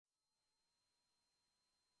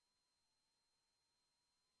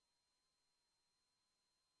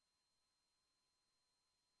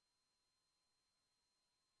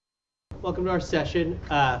Welcome to our session.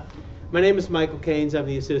 My name is Michael Keynes. I'm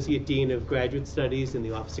the Associate Dean of Graduate Studies in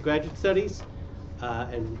the Office of Graduate Studies.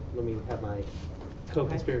 And let me have my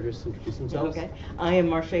co-conspirators introduce themselves. Okay. I am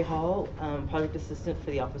Marshay Hall, Project Assistant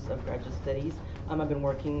for the Office of Graduate Studies. I've been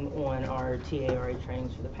working on our TA/RA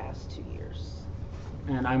trainings for the past 2 years.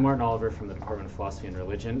 And I'm Martyn Oliver from the Department of Philosophy and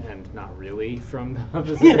Religion, and not really from the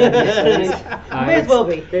Office of Graduate Studies. May as well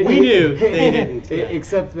be. We knew they didn't. Yeah.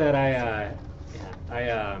 Except that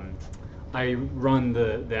I run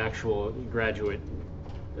the actual graduate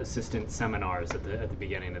assistant seminars at the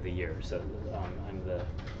beginning of the year. So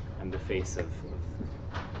I'm the face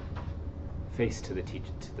to the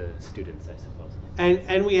students, I suppose.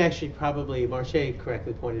 And we actually probably, Marshay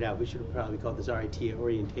correctly pointed out, we should have probably called this RAT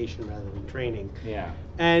orientation rather than training. Yeah.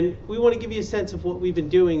 And we want to give you a sense of what we've been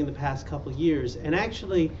doing in the past couple of years. And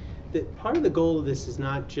actually, part of the goal of this is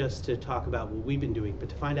not just to talk about what we've been doing, but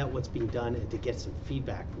to find out what's being done and to get some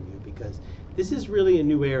feedback from you, because this is really a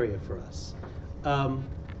new area for us.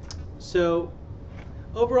 So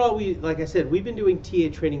overall, like I said, we've been doing TA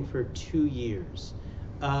training for 2 years.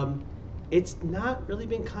 It's not really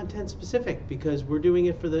been content specific because we're doing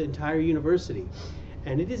it for the entire university.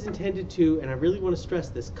 And it is intended to, and I really want to stress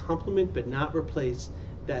this, complement but not replace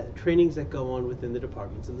that trainings that go on within the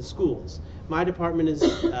departments and the schools. My department is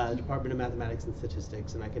Department of Mathematics and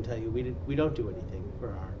Statistics, and I can tell you we don't do anything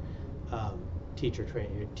for our teacher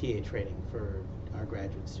training or TA training for our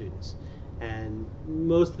graduate students. And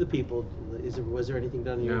most of the people, was there anything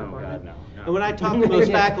done in your department? No. And when I talk to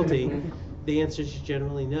most faculty, the answer is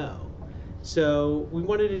generally no. So we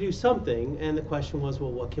wanted to do something, and the question was,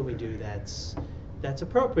 well, what can we do that's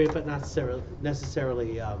appropriate but not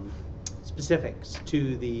necessarily specifics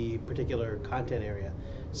to the particular content area.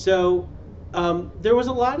 So there was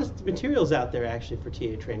a lot of materials out there actually for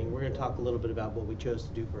TA training. We're going to talk a little bit about what we chose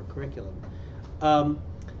to do for a curriculum.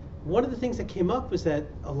 One of the things that came up was that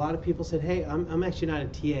a lot of people said, hey, I'm actually not a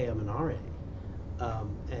TA, I'm an RA.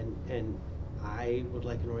 And I would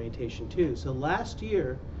like an orientation too. So last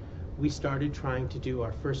year, we started trying to do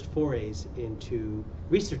our first forays into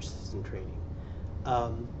research assistant training.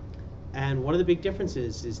 And one of the big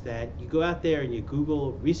differences is that you go out there and you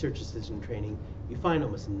Google research assistant training, you find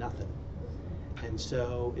almost nothing. And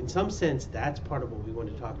so in some sense, that's part of what we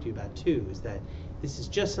want to talk to you about too, is that this is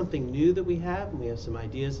just something new that we have, and we have some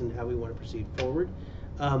ideas on how we want to proceed forward.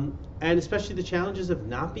 And especially the challenges of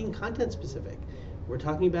not being content specific. We're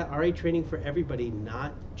talking about RA training for everybody,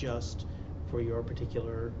 not just for your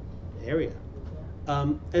particular area.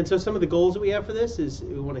 And so some of the goals that we have for this is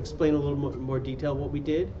we want to explain a little more detail what we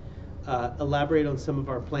did, elaborate on some of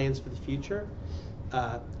our plans for the future.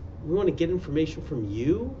 We want to get information from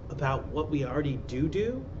you about what we already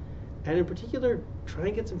do, and in particular, try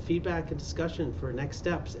and get some feedback and discussion for next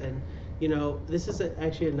steps. And you know, this is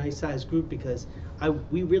actually a nice sized group because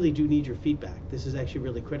we really do need your feedback. This is actually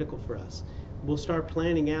really critical for us. We'll start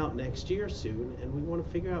planning out next year soon, and we want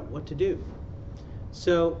to figure out what to do.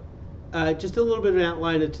 So just a little bit of an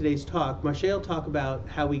outline of today's talk. Marshay will talk about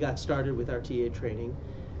how we got started with our TA training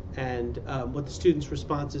and what the students'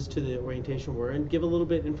 responses to the orientation were, and give a little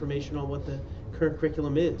bit of information on what the current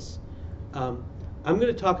curriculum is. I'm going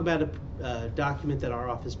to talk about a document that our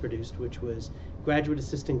office produced, which was Graduate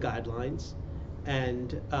Assistant Guidelines,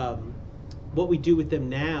 and what we do with them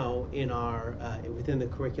now in our within the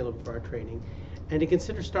curriculum for our training, and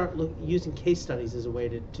to start using case studies as a way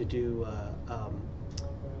to do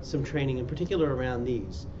some training, in particular around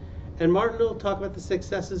these. And Martyn will talk about the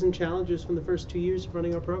successes and challenges from the first 2 years of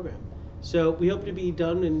running our program. So we hope to be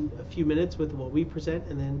done in a few minutes with what we present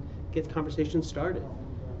and then get the conversation started.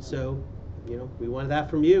 So, you know, we wanted that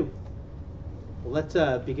from you. Well, let's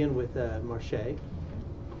begin with Marshay.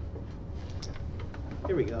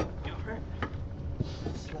 Here we go. All right.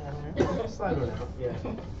 Slide on out. Slide on out, yeah.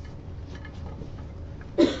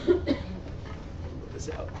 Put this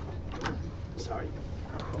out. Sorry.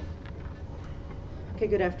 Okay,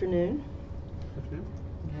 good afternoon. Afternoon.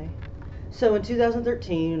 Okay. So in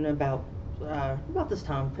 2013, about this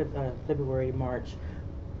time, February, March,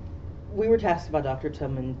 we were tasked by Dr.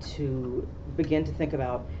 Tubman to begin to think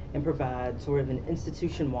about and provide sort of an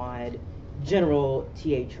institution-wide general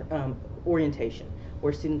TA orientation,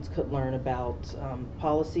 where students could learn about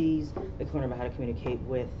policies, they could learn about how to communicate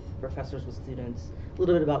with professors, with students, a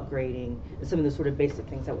little bit about grading, and some of the sort of basic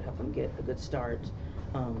things that would help them get a good start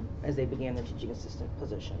as they began their teaching assistant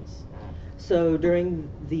positions. So during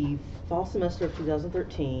the fall semester of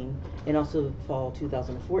 2013 and also fall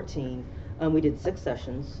 2014, we did 6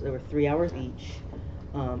 sessions. There were 3 hours each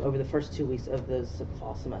over the first 2 weeks of those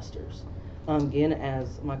fall semesters. Again,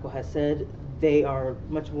 as Michael has said, they are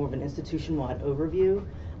much more of an institution-wide overview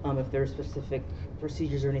If there are specific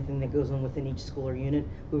procedures or anything that goes on within each school or unit,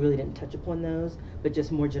 we really didn't touch upon those, but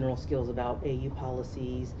just more general skills about AU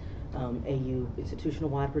policies, AU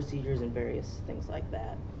institutional-wide procedures, and various things like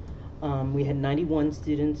that. We had 91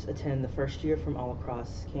 students attend the first year from all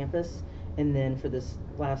across campus, and then for this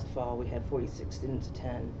last fall, we had 46 students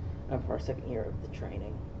attend for our second year of the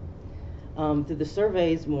training. Through the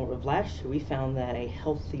surveys more of last year, we found that a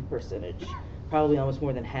healthy percentage, probably almost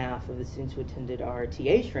more than half of the students who attended our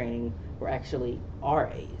TA training were actually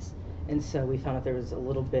RAs. And so we found that there was a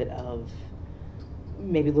little bit of,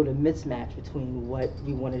 maybe a little mismatch between what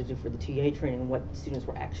we wanted to do for the TA training and what students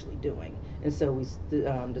were actually doing. And so we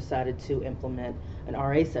decided to implement an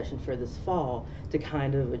RA session for this fall to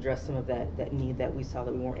kind of address some of that need that we saw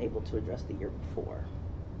that we weren't able to address the year before.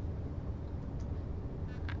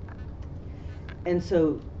 And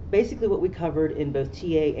so basically what we covered in both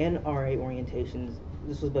TA and RA orientations,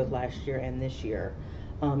 this was both last year and this year,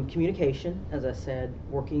 communication, as I said,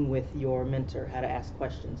 working with your mentor, how to ask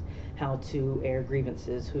questions, how to air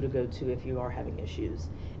grievances, who to go to if you are having issues,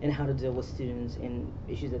 and how to deal with students and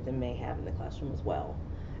issues that they may have in the classroom as well.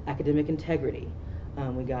 Academic integrity,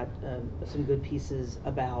 we got some good pieces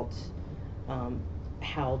about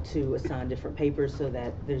how to assign different papers so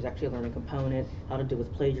that there's actually a learning component, how to deal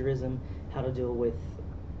with plagiarism, how to deal with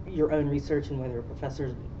your own research and whether a professor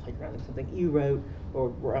is plagiarizing something you wrote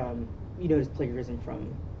or you notice plagiarism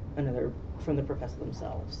from the professor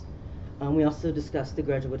themselves. We also discussed the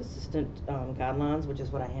graduate assistant guidelines, which is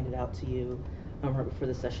what I handed out to you right before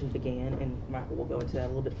the session began, and Michael will go into that a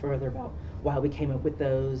little bit further about why we came up with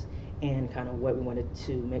those and kind of what we wanted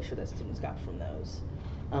to make sure that students got from those.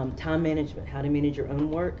 Time management, how to manage your own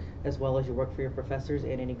work as well as your work for your professors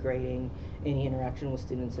and any grading, any interaction with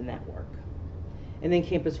students in that work. And then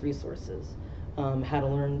campus resources, how to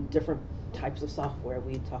learn different types of software.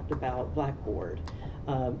 We talked about Blackboard,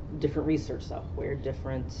 different research software,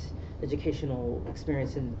 different educational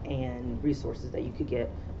experience and resources that you could get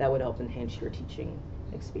that would help enhance your teaching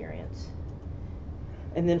experience.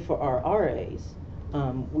 And then for our RAs,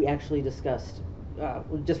 we actually discussed,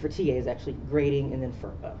 just for TAs actually, grading and then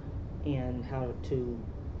FERPA, and how to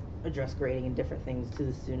address grading and different things to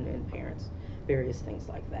the student and parents, various things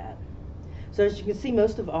like that. So as you can see,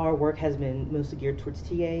 most of our work has been mostly geared towards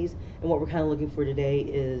TAs, and what we're kind of looking for today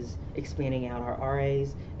is expanding out our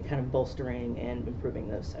RAs and kind of bolstering and improving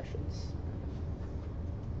those sessions.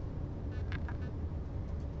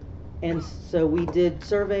 And so we did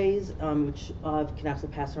surveys, which I can also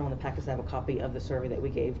pass around the packets. I have a copy of the survey that we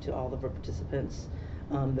gave to all of our participants,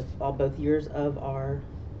 both years of our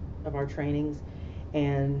trainings,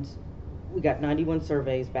 and we got 91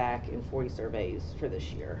 surveys back and 40 surveys for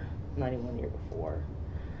this year. 91 the year before.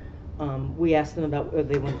 We asked them about whether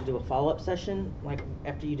they wanted to do a follow-up session, like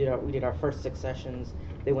after we did our first 6 sessions,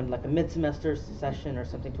 they wanted like a mid-semester session or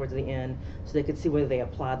something towards the end, so they could see whether they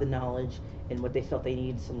applied the knowledge and what they felt they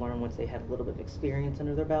needed to learn once they had a little bit of experience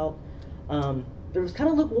under their belt. There was kind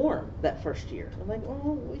of lukewarm that first year. I'm like,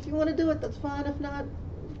 oh, if you want to do it, that's fine. If not,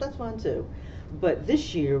 that's fine too. But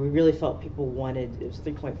this year, we really felt people wanted, it was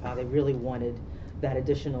 3.5, they really wanted that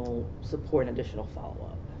additional support and additional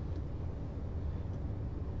follow-up.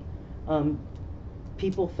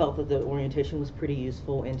 People felt that the orientation was pretty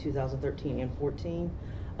useful in 2013 and 14.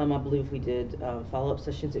 I believe we did follow-up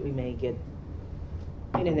sessions that we may get,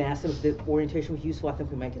 and then asked them if the orientation was useful. I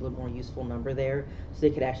think we might get a little more useful number there, so they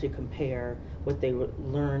could actually compare what they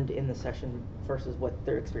learned in the session versus what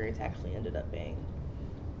their experience actually ended up being.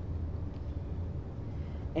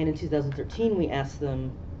 And in 2013, we asked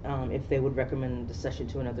them if they would recommend the session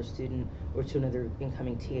to another student or to another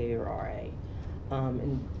incoming TA or RA.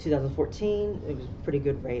 In 2014, it was a pretty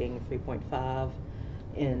good rating, 3.5.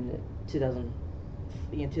 In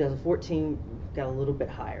 2014, got a little bit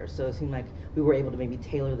higher. So it seemed like we were able to maybe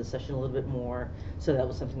tailor the session a little bit more, so that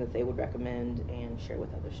was something that they would recommend and share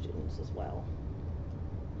with other students as well.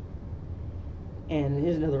 And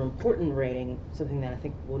here's another important rating, something that I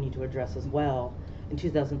think we'll need to address as well. In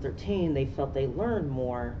 2013, they felt they learned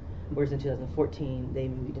more, whereas in 2014, they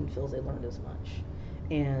maybe didn't feel as they learned as much.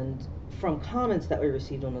 And from comments that we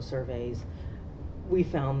received on the surveys, we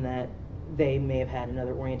found that they may have had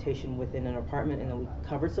another orientation within an apartment and then we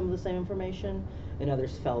covered some of the same information, and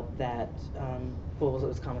others felt that, well, it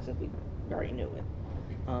was common since we already knew it.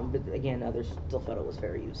 But again, others still felt it was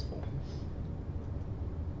very useful.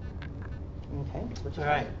 Okay. All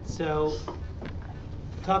right, so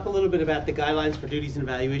talk a little bit about the guidelines for duties and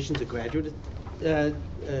evaluations of graduate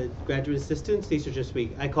assistants. These are just,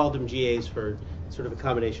 I called them GAs for sort of a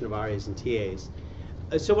combination of RAs and TAs.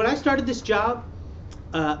 So when I started this job,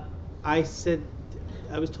 I said,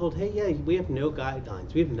 I was told, hey, yeah, we have no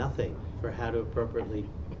guidelines. We have nothing for how to appropriately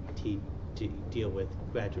deal with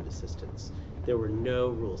graduate assistants. There were no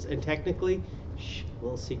rules. And technically, a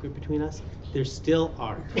little secret between us, there still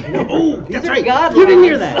aren't. Oh, that's right. Guidelines. You didn't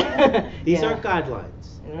hear that. These Yeah. are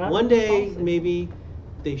guidelines. Yeah. One day, Policy. maybe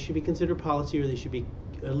they should be considered policy, or they should be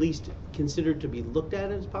at least considered to be looked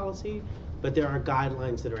at as policy. But there are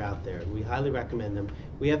guidelines that are out there, and we highly recommend them.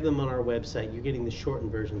 We have them on our website. You're getting the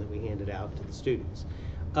shortened version that we handed out to the students.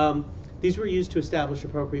 These were used to establish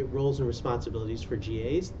appropriate roles and responsibilities for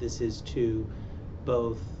GAs. This is to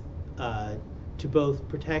both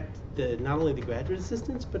protect not only the graduate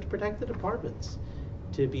assistants, but to protect the departments,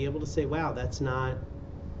 to be able to say, wow, that's not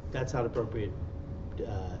appropriate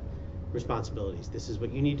responsibilities. This is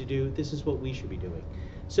what you need to do. This is what we should be doing.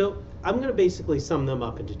 So I'm going to basically sum them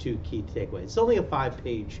up into 2 key takeaways. It's only a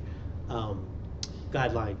 5-page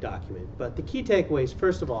guideline document, but the key takeaways,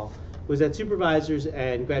 first of all, was that supervisors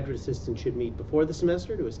and graduate assistants should meet before the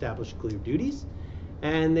semester to establish clear duties,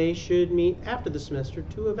 and they should meet after the semester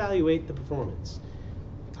to evaluate the performance.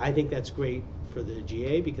 I think that's great for the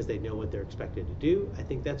GA because they know what they're expected to do. I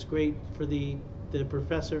think that's great for the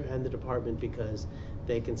professor and the department because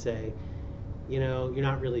they can say, you know, you're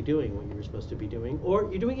not really doing what you were supposed to be doing, or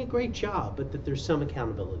you're doing a great job, but that there's some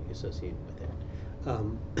accountability associated with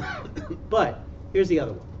it. But here's the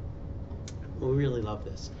other one. We really love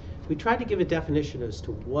this. We tried to give a definition as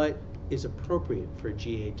to what is appropriate for a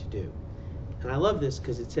GA to do. And I love this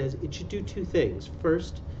because it says it should do 2 things.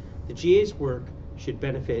 First, the GA's work should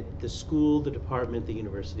benefit the school, the department, the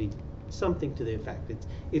university, something to the effect.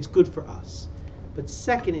 It's good for us. But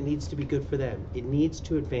second, it needs to be good for them. It needs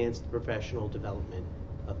to advance the professional development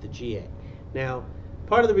of the GA. Now,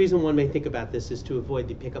 part of the reason one may think about this is to avoid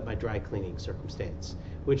the pick up my dry cleaning circumstance,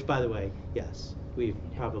 which, by the way, yes, we've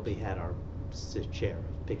probably had our share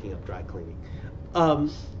of picking up dry cleaning.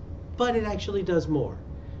 But it actually does more.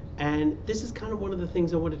 And this is kind of one of the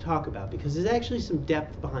things I want to talk about because there's actually some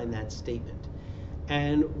depth behind that statement.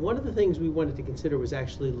 And one of the things we wanted to consider was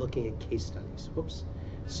actually looking at case studies. Whoops.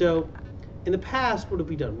 So in the past, what have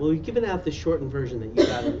we done? Well, we've given out this shortened version that you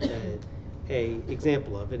got a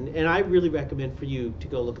example of. And I really recommend for you to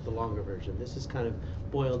go look at the longer version. This is kind of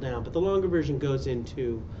boiled down. But the longer version goes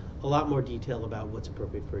into a lot more detail about what's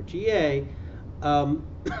appropriate for a GA.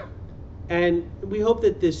 And we hope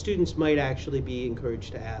that the students might actually be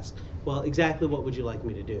encouraged to ask, well, exactly what would you like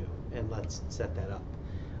me to do? And let's set that up.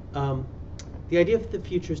 The idea for the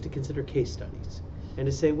future is to consider case studies and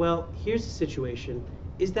to say, well, here's the situation.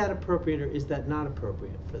 Is that appropriate or is that not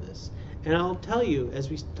appropriate for this? And I'll tell you, as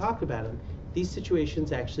we talk about them, these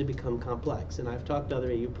situations actually become complex. And I've talked to other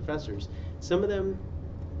AU professors. Some of them,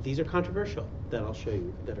 these are controversial that I'll show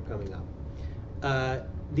you that are coming up.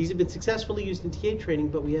 These have been successfully used in TA training,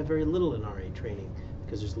 but we have very little in RA training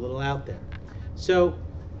because there's little out there. So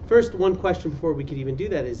first, one question before we could even do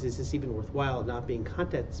that is this even worthwhile, not being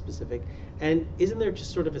content specific? And isn't there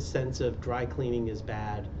just sort of a sense of dry cleaning is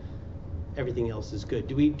bad, everything else is good?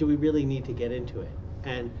 Do we really need to get into it?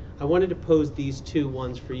 And I wanted to pose these 2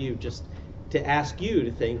 ones for you just to ask you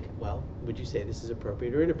to think, well, would you say this is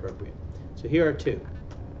appropriate or inappropriate? So here are 2.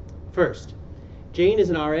 First, Jane is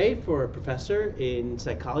an RA for a professor in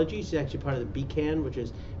psychology. She's actually part of the BCAN, which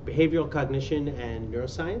is Behavioral Cognition and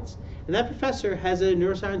Neuroscience. And that professor has a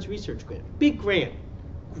neuroscience research grant. Big grant.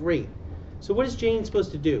 Great. So what is Jane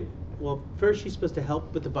supposed to do? Well, first she's supposed to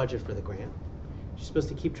help with the budget for the grant. She's supposed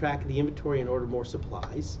to keep track of the inventory and order more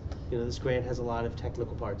supplies. You know, this grant has a lot of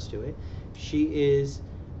technical parts to it. She is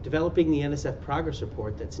developing the NSF progress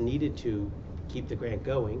report that's needed to keep the grant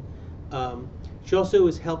going. She also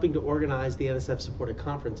is helping to organize the NSF supported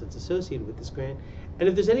conference that's associated with this grant. And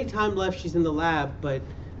if there's any time left, she's in the lab, but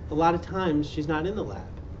a lot of times she's not in the lab.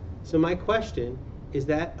 So my question, is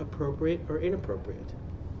that appropriate or inappropriate?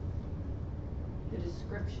 The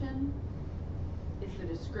description, is the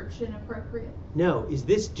description appropriate? No, is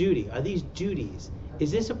this duty? Are these duties? Is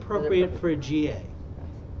this appropriate for a GA?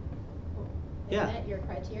 They Yeah. met your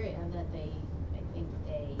criteria that I think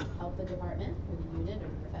they help the department or the unit or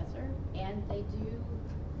the professor, and they do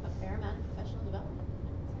a fair amount of professional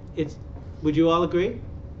development. Would you all agree?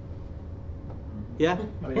 Yeah?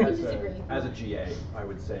 I mean, as a GA, I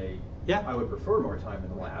would say, Yeah. I would prefer more time in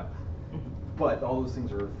the lab, but all those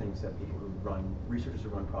things are things that people who run, researchers who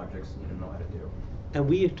run projects need to know how to do. And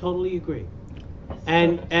we totally agree.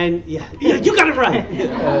 And yeah, you got it right.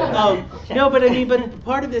 No, but I mean, but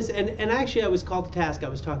part of this, and actually I was called to task. I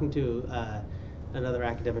was talking to another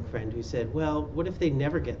academic friend who said, well, what if they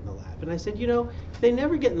never get in the lab? And I said, you know, if they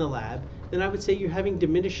never get in the lab, then I would say you're having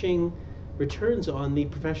diminishing returns on the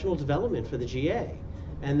professional development for the GA.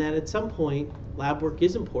 and that at some point lab work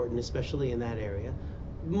is important, especially in that area.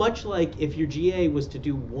 Much like if your GA was to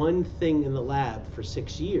do one thing in the lab for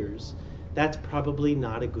 6 years, that's probably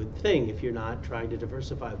not a good thing if you're not trying to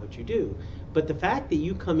diversify what you do. But the fact that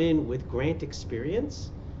you come in with grant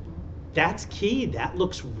experience, that's key. That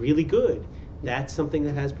looks really good. That's something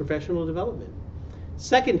that has professional development.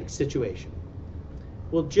 Second situation.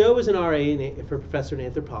 Well, Joe is an RA for professor in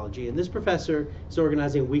anthropology, and this professor is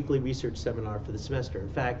organizing a weekly research seminar for the semester.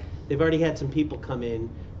 In fact, they've already had some people come in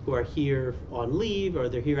who are here on leave, or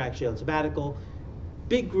they're here actually on sabbatical.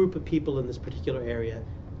 Big group of people in this particular area,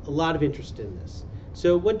 a lot of interest in this.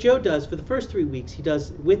 So what Joe does for the first 3 weeks, he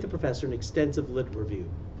does with the professor an extensive lit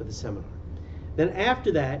review for the seminar. Then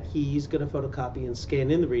after that, he's going to photocopy and scan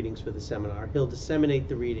in the readings for the seminar. He'll disseminate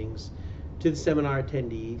the readings to the seminar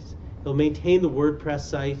attendees. He'll maintain the WordPress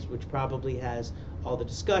site, which probably has all the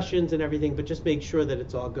discussions and everything, but just make sure that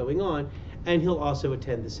it's all going on. And he'll also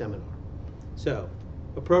attend the seminar. So,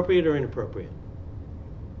 appropriate or inappropriate?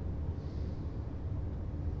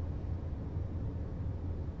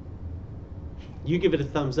 You give it a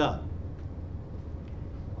thumbs up.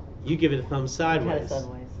 You give it a thumbs sideways. Kind of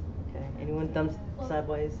sideways. Okay. Anyone thumbs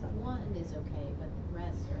sideways? One is okay, but the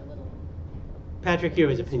rest are a little. Patrick, you're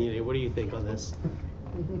his opinionated. What do you think on this?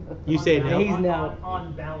 You say no. He's no.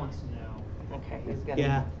 On balance, no. Okay. He's got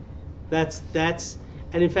Yeah, that's,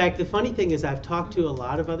 and in fact, the funny thing is I've talked to a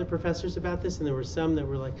lot of other professors about this, and there were some that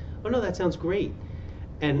were like, oh no, that sounds great.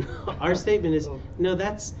 And our statement is, no,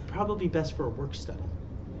 that's probably best for a work study.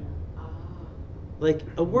 Like,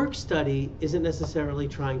 a work study isn't necessarily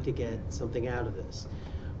trying to get something out of this.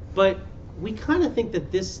 But we kind of think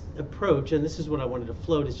that this approach, and this is what I wanted to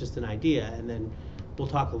float as just an idea, and then we'll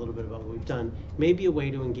talk a little bit about what we've done, may be a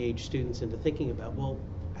way to engage students into thinking about, well,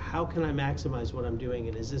 how can I maximize what I'm doing,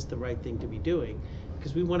 and is this the right thing to be doing?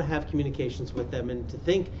 Because we want to have communications with them, and to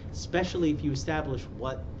think, especially if you establish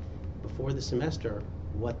what, before the semester,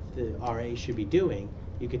 what the RA should be doing,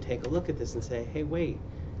 you could take a look at this and say, hey, wait,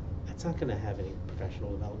 that's not going to have any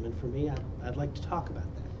professional development for me. I'd like to talk about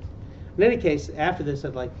that. In any case, after this,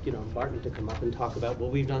 I'd like Martyn to come up and talk about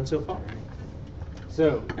what we've done so far.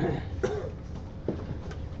 So,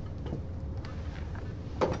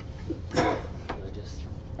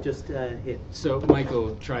 just hit. So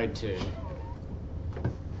Michael tried to.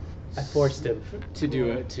 I forced him to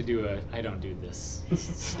do a. I don't do this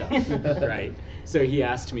stuff, right? So he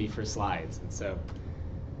asked me for slides, and so.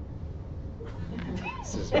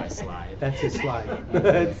 This is my slide. That's his slide.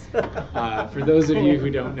 For those of you who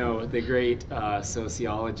don't know, the great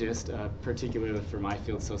sociologist, particularly for my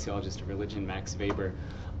field, sociologist of religion, Max Weber,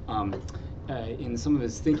 in some of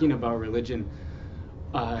his thinking about religion,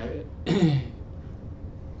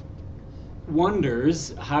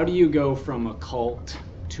 wonders how do you go from a cult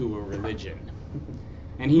to a religion?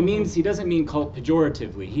 And he doesn't mean cult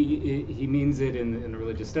pejoratively. He means it in the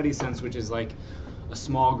religious studies sense, which is like a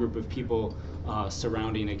small group of people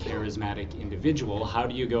surrounding a charismatic individual. How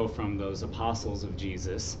do you go from those apostles of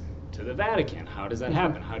Jesus to the Vatican? How does that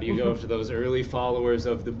happen? How do you go to those early followers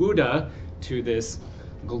of the Buddha to this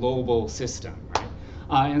global system, right?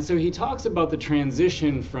 And so he talks about the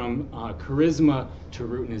transition from charisma to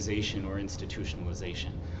routinization or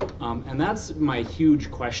institutionalization. And that's my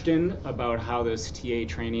huge question about how this TA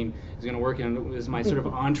training is going to work, and is my sort of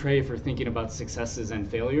entree for thinking about successes and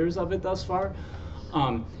failures of it thus far.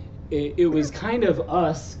 It was kind of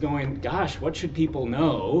us going, gosh, what should people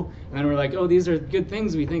know? And then we're like, oh, these are good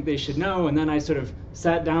things we think they should know. And then I sort of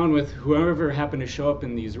sat down with whoever happened to show up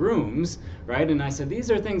in these rooms, right? And I said, these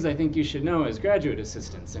are things I think you should know as graduate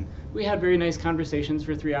assistants. And we had very nice conversations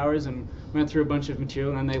for 3 hours and went through a bunch of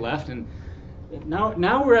material, and then they left. And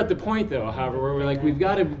now we're at the point, though, however, where we're like, we've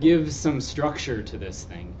got to give some structure to this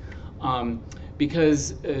thing.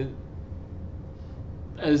 Because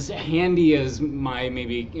as handy as my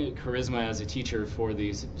maybe charisma as a teacher for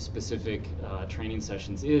these specific training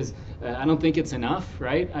sessions is, I don't think it's enough,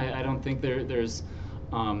 right? I don't think there's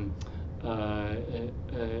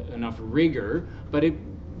enough rigor, but it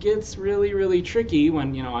gets really, really tricky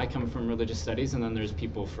when, I come from religious studies, and then there's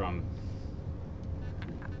people from,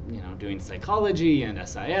 doing psychology and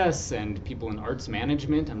SIS and people in arts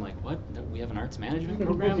management. I'm like, what? We have an arts management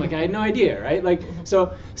program? Like, I had no idea, right? Like,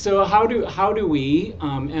 so how do we?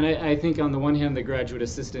 And I think on the one hand, the graduate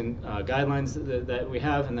assistant guidelines that we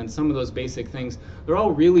have, and then some of those basic things, they're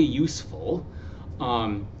all really useful,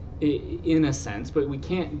 in a sense, but we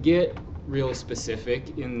can't get real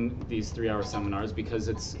specific in these 3-hour seminars because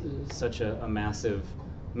it's such a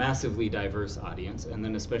massively diverse audience, and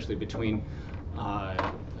then especially between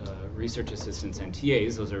research assistants and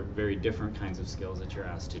TAs, those are very different kinds of skills that you're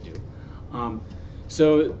asked to do.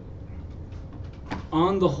 So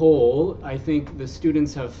on the whole, I think the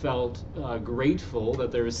students have felt grateful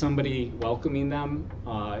that there is somebody welcoming them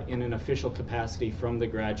in an official capacity from the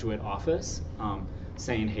graduate office,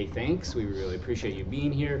 saying, hey, thanks, we really appreciate you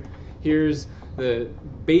being here. Here's the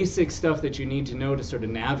basic stuff that you need to know to sort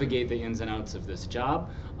of navigate the ins and outs of this job.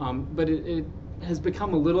 But it has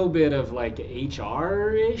become a little bit of like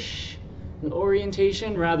HR-ish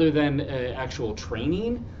orientation rather than actual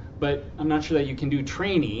training. But I'm not sure that you can do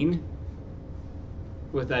training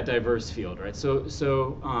with that diverse field, right? So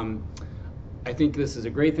I think this is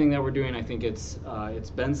a great thing that we're doing. I think it's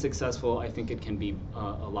been successful. I think it can be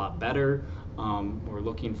a lot better. We're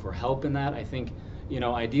looking for help in that. I think,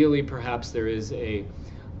 ideally perhaps there is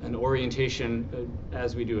an orientation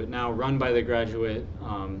as we do it now, run by the graduate,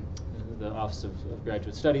 the Office of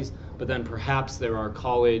Graduate Studies, but then perhaps there are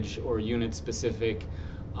college or unit specific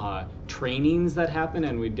trainings that happen,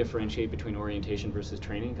 and we differentiate between orientation versus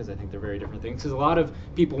training because I think they're very different things. Because a lot of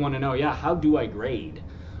people want to know, how do I grade?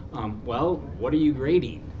 Well, what are you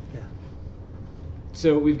grading? Yeah.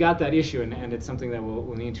 So we've got that issue, and it's something that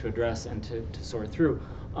we'll need to address and to sort through.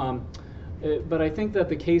 But I think that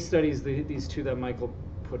the case studies, these two that Michael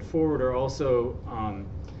put forward, are also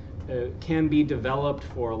can be developed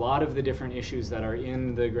for a lot of the different issues that are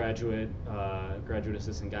in the graduate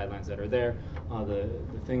assistant guidelines that are there. The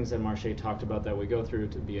things that Marshay talked about that we go through,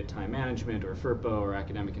 to be it time management or FERPA or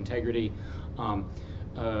academic integrity,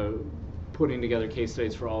 putting together case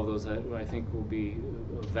studies for all of those, I think will be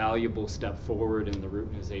a valuable step forward in the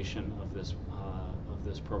routinization of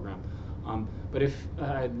this program. But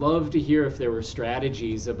I'd love to hear if there were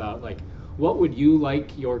strategies about what would you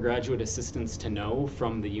like your graduate assistants to know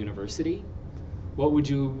from the university?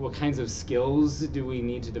 What kinds of skills do we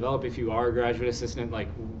need to develop if you are a graduate assistant?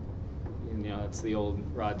 It's the old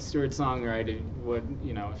Rod Stewart song, right?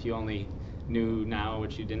 If you only knew now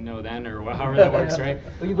what you didn't know then, or however that works, right?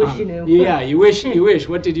 Well, you wish you knew. Yeah, you wish.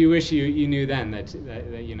 What did you wish you knew then that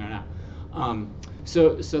you know now?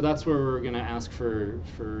 So that's where we're going to ask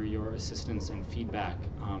for your assistance and feedback.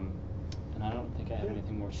 And I don't think I have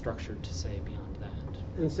anything more structured to say beyond that.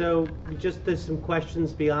 And so there's some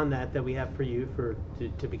questions beyond that we have for you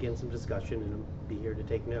to begin some discussion, and I'll be here to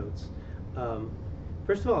take notes.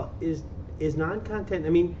 First of all, is non-content? I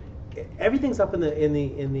mean, everything's up in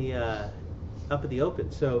the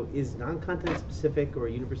open. So is non-content specific or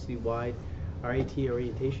university-wide RAT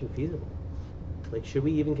orientation feasible? Should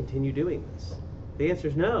we even continue doing this? If the answer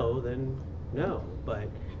is no, then no. But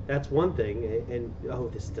that's one thing. And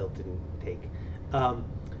this still didn't take.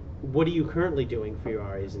 What are you currently doing for your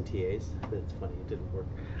RAs and TAs? That's funny, it didn't work.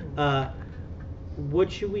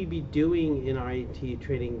 What should we be doing in RAT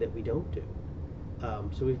training that we don't do?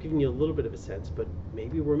 So we've given you a little bit of a sense, but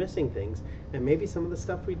maybe we're missing things, and maybe some of the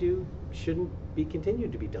stuff we do shouldn't be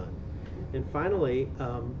continued to be done. And finally,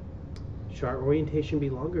 should our orientation be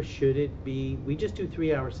longer? Should it be, we just do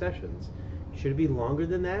 3-hour sessions. Should it be longer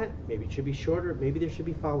than that? Maybe it should be shorter. Maybe there should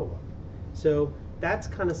be follow-up. So that's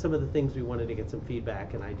kind of some of the things we wanted to get some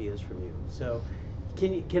feedback and ideas from you. So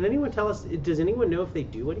can anyone tell us, does anyone know if they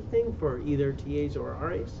do anything for either TAs or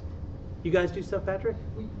RAs? You guys do stuff, Patrick?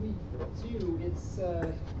 We do. It's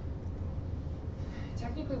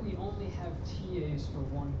technically we only have TAs for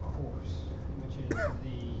one course, which is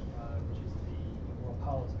the World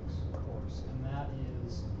Politics course, and that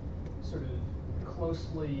is sort of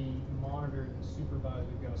closely monitored and supervised.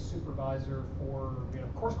 We've got a supervisor we have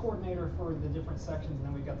a course coordinator for the different sections, and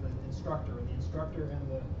then we've got the instructor. And the instructor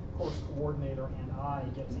and the course coordinator and I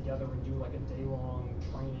get together and do a day-long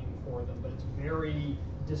training for them. But it's very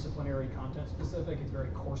disciplinary content specific. It's very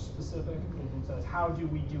course specific. So it's how do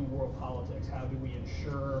we do world politics? How do we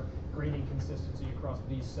ensure grading consistency across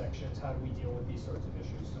these sections? How do we deal with these sorts of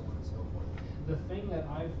issues? So on and so forth. The thing that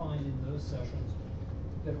I find in those sessions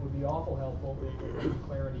that would be awful helpful, some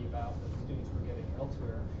clarity about that the students were getting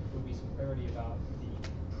elsewhere, would be some clarity about the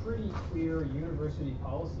pretty clear university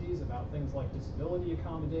policies about things like disability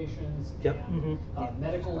accommodations and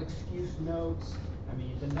medical excuse notes. I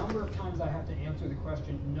mean, the number of times I have to answer the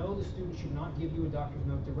question, no, the student should not give you a doctor's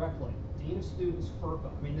note directly. Dean of Students,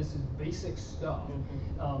 FERPA. I mean, this is basic stuff.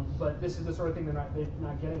 But this is the sort of thing they're not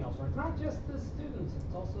getting elsewhere. It's not just the students,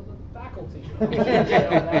 it's also the faculty. You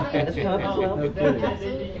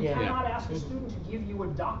cannot ask a student to give you a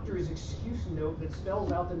doctor's excuse note that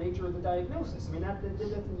spells out the nature of the diagnosis. I mean,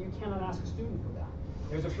 you cannot ask a student for that.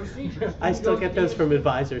 There's a procedure. I still get those from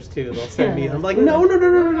advisors too. They'll send me. I'm like, no.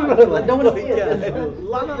 No one see it. It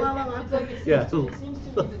seems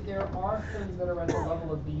to me that there are things that are at the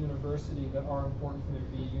level of the university that are important for there to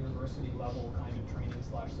be a university level kind of training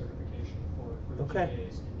 / certification for the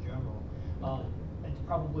TAs in general. it's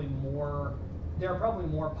probably more. There are probably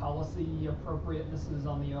more policy appropriatenesses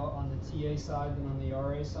on the TA side than on the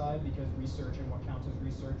RA side, because research and what counts as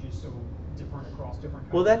research is so different across different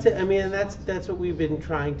kinds. Well, that's of it. I mean, and that's what we've been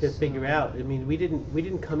trying to figure out. I mean, we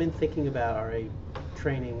didn't come in thinking about RA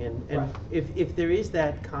training, and Right. if there is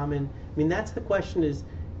that common, I mean, that's the question is,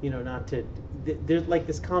 not to, there's like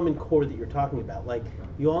this common core that you're talking about. Like,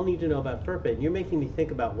 you all need to know about FERPA, and you're making me think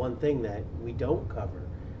about one thing that we don't cover,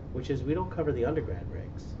 which is we don't cover the undergrad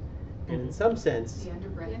regs. And in some sense, The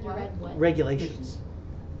undergrad what? regulations.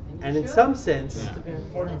 And in should. some sense,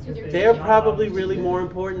 Important because they're not probably on really the more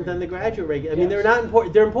student. important than the graduate regulations. I mean, Yes. they're not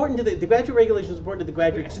important. They're important to the graduate regulations. Important to the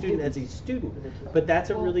graduate student as a student. But that's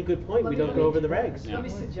a really good point. We don't go over the regs. Let me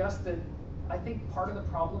suggest that I think part of the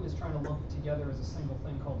problem is trying to lump it together as a single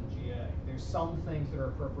thing called the GA. There's some things that are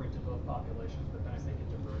appropriate to both populations, but then I think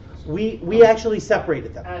it diverges. We actually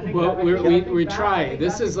separated them. And I think Well, that- I we think we that- I try. think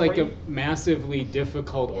This that's is like a great. massively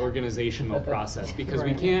difficult Yeah. organizational process because we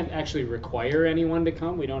Right. can't actually require anyone to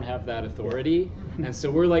come. We don't have that authority. And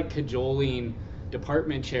so we're like cajoling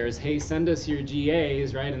department chairs, hey, send us your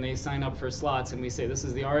GAs, right? And they sign up for slots, and we say, this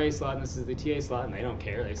is the RA slot and this is the TA slot, and they don't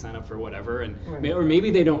care. They sign up for whatever, and Right. or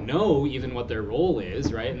maybe they don't know even what their role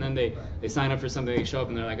is, right? And then they sign up for something, they show up,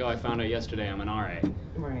 and they're like, oh, I found out yesterday I'm an RA.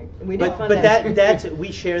 Right. We did But find that's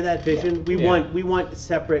we share that vision. We Yeah. want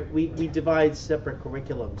separate. We divide separate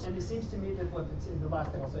curriculums. And it seems to me that the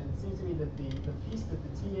last thing I'll say, it seems to me that the piece that the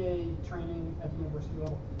TA training at the university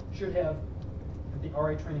level should have, that the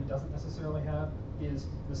RA training doesn't necessarily have, is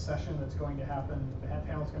the session that's going to happen, the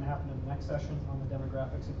panel that's going to happen in the next session on the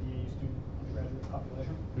demographics of the AU student undergraduate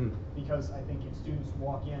population. Because I think if students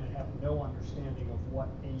walk in and have no understanding of what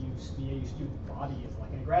the AU student body is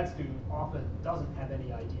like, and a grad student often doesn't have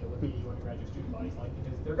any idea what the AU undergraduate student body is like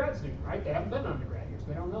because they're grad student, right? They haven't been undergrad here, so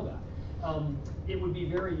they don't know that. It would be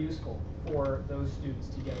very useful for those students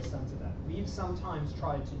to get a sense of that. We've sometimes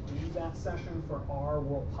tried to do that session for our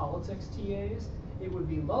world politics TAs. It would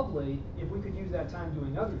be lovely if we could use that time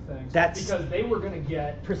doing other things. That's- because they were going to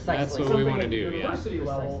get Precisely. That's what we something wanna at the do, yeah. university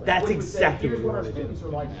level. That's which would say, exactly here's what we what our wanna do. students are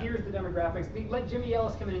like. Yeah. Here's the demographics. Let Jimmy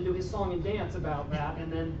Ellis come in and do his song and dance about that,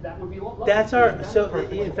 and then that would be lovely. That's our, That's so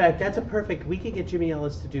perfect. in fact, that's a perfect, we could get Jimmy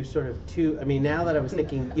Ellis to do sort of two, I mean, now that I was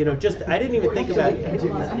thinking, just, I didn't even think about.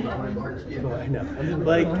 I know,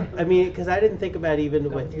 like, I mean, because I didn't think about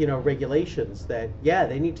even with, regulations that, yeah,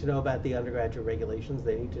 they need to know about the undergraduate regulations,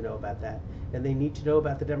 they need to know about that, and they need to know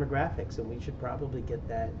about the demographics, and we should probably get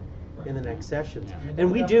that in the next sessions. Yeah.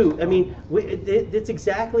 And we do, I mean, it's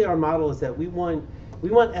exactly our model is that we want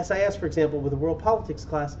SIS, for example, with a world politics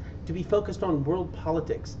class, to be focused on world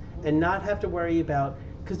politics and not have to worry about,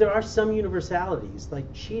 because there are some universalities,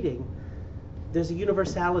 like cheating, there's a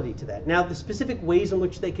universality to that. Now, the specific ways in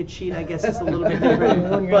which they could cheat, I guess, is a little bit different,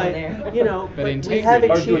 When you're but, in there. But we integrity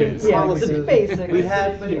haven't is- cheated Yeah, policies. it's basic. We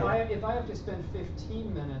have, But if I have to spend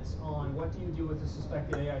 15 minutes on what do you do with a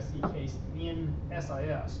suspected AIC case in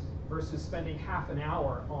SIS versus spending half an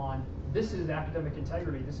hour on this is academic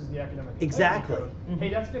integrity, this is the academic integrity Exactly. code. Hey,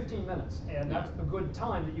 that's 15 minutes, and that's a good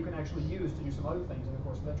time that you can actually use to do some other things in the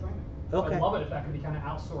course of that training. Okay. I'd love it if that can be kind of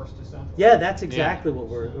outsourced to central. Yeah, that's exactly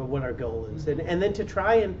what our goal is, and then to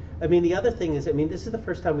try and, I mean, the other thing is, I mean, this is the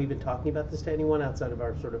first time we've been talking about this to anyone outside of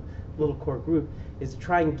our sort of little core group, is to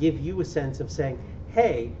try and give you a sense of saying,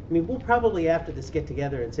 hey, I mean, we'll probably after this get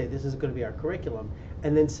together and say this is going to be our curriculum,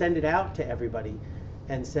 and then send it out to everybody,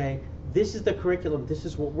 and say this is the curriculum, this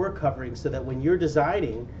is what we're covering, so that when you're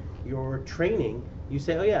designing your training, you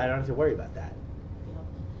say, oh yeah, I don't have to worry about that.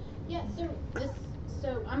 Yeah,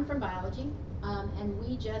 so I'm from biology, and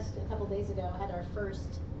we just a couple days ago had our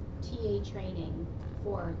first TA training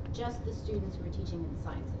for just the students who are teaching in the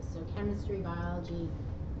sciences. So chemistry, biology,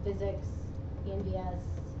 physics, ENVS,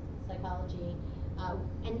 psychology,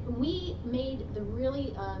 and we made the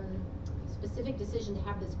really specific decision to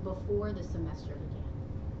have this before the semester began.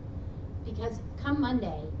 Because come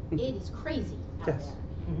Monday, it is crazy out Yes. there.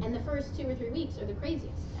 And the first 2 or 3 weeks are the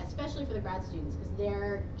craziest, especially for the grad students, because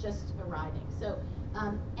they're just arriving. So,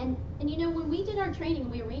 and when we did our training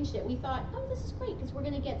and we arranged it, we thought, oh, this is great, because we're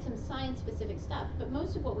going to get some science-specific stuff. But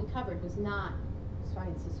most of what we covered was not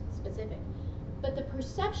science-specific. But the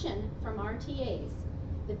perception from our TAs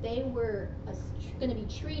that they were going to be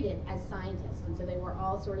treated as scientists, and so they were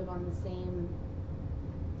all sort of on the same,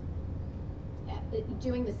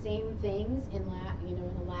 doing the same things in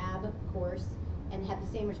a lab course, and had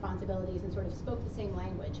the same responsibilities and sort of spoke the same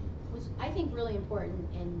language, was I think really important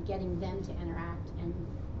in getting them to interact and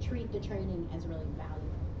treat the training as really valuable.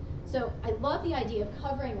 So I love the idea of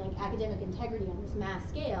covering like academic integrity on this mass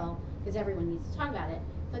scale, because everyone needs to talk about it,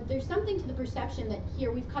 But there's something to the perception that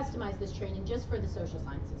here we've customized this training just for the social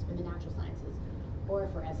sciences, for the natural sciences, or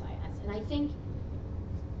for SIS. And I think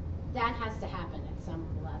that has to happen at some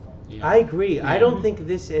level. Yeah. I agree. Yeah. I don't think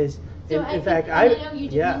this is. So In fact, I know you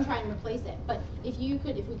didn't yeah. try and replace it, but if we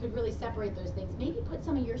could really separate those things, maybe put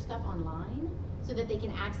some of your stuff online so that they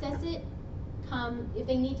can access it. If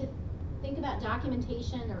they need to think about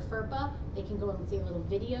documentation or FERPA, they can go and see a little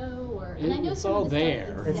video or. And I know It's some all of the there.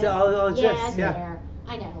 stuff It's is all it's exists, yeah. there.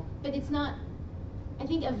 I know, but it's not. I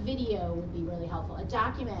think a video would be really helpful. A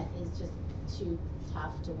document is just too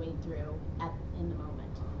tough to wade through in the moment.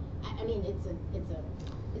 I mean,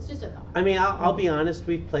 it's just a thought. I mean, I'll be honest.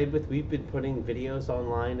 We've been putting videos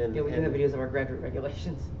online, and Yeah, we do have videos of our graduate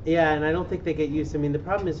regulations. Yeah, and I don't think they get used. I mean, the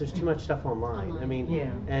problem is there's too much stuff online. I mean, Yeah.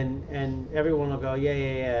 and everyone will go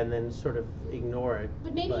yeah, and then sort of ignore it.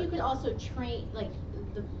 But maybe you could also train, like,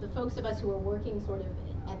 the folks of us who are working sort of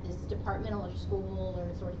at this departmental or school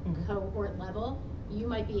or sort of cohort level, you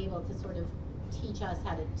might be able to sort of teach us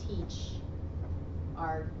how to teach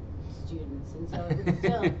our students, and so it would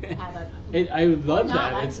still have a. I would love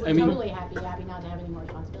not, that. We're totally happy not to have any more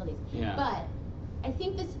responsibilities. Yeah. But I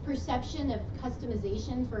think this perception of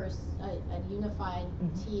customization for a unified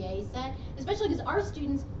TA set, especially because our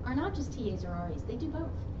students are not just TAs or RAs, they do both.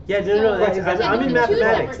 Yeah, no, that's, So I'm in two mathematics.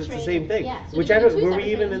 separate It's the trainings. same thing. Yeah, so Which to I do don't. two Were separate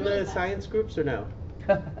we even in trainings really the fast. science groups or no?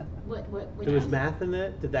 Which There was ones? math in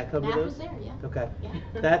it. Did that cover Math those? was there, yeah. Okay. Yeah.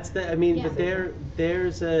 That's the. I mean, Yeah. but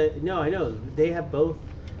there's a. No, I know they have both.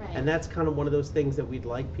 Right. And that's kind of one of those things that we'd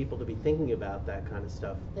like people to be thinking about, that kind of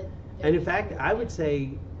stuff. That And in they're fact, equal, I would yeah.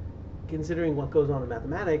 say, considering what goes on in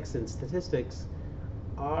mathematics and statistics,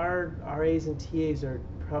 our RAs and TAs are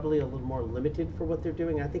probably a little more limited for what they're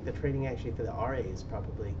doing. I think the training actually for the RA is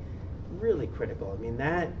probably really critical. I mean,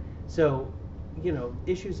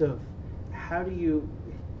 issues of how do you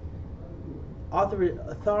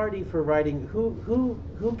authority for writing, who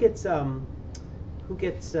gets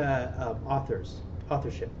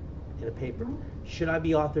authorship in a paper. Should I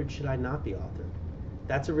be authored? Should I not be authored?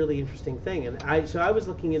 That's a really interesting thing. And I was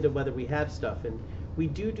looking into whether we have stuff, and we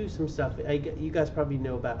do some stuff. You guys probably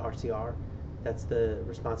know about RCR. That's the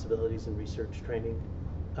responsibilities and research training.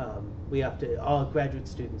 All graduate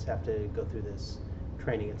students have to go through this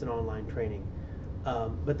training. It's an online training.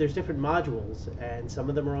 But there's different modules, and some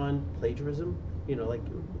of them are on plagiarism, like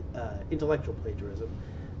intellectual plagiarism.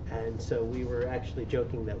 And so we were actually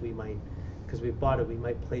joking that we might, because we bought it, we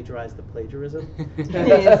might plagiarize the plagiarism. And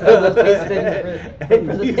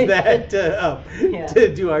use that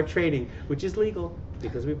to do our training, which is legal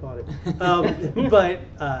because we bought it.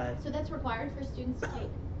 So that's required for students to take?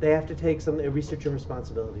 They have to take some research and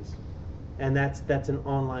responsibilities. And that's an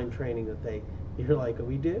online training that you're like,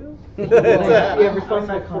 we do? I was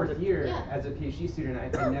my fourth year Yeah. as a PhD student.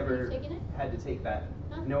 I never taken it? had to take that.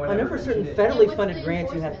 Huh? No one I know ever for certain mentioned it. federally what's funded the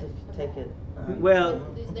grants, you have to enforcement of take that? it.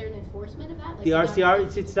 Well, Is there an enforcement of that? Like the you don't-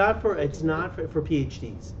 RCR, it's not for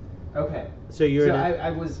PhDs. Okay. So you're So in a- I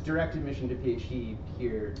was direct admission to PhD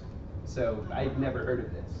here, so I'd never heard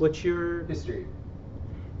of this. What's your History.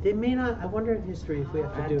 They may not. I wonder in history if we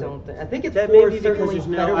have to do it. I think it's That may for be because certainly there's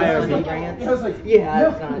no federally IRB. funded grants. I was like, Yeah, no,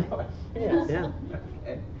 it's not. no. Yeah. Yeah.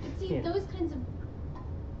 Okay. See, Yeah. those kinds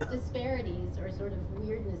of disparities or sort of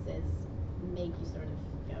weirdnesses make you sort of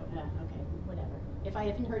go, okay, whatever. If I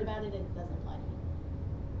haven't heard about it, it doesn't apply to me.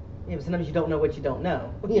 Yeah, but sometimes you don't know what you don't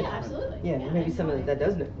know. Yeah, absolutely. Yeah, Yeah, maybe that's someone fine. that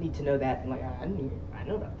does need to know that, and like, I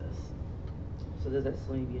know about this. So does that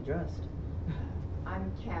still need to be addressed?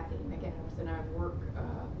 I'm Kathy McAdams, and I work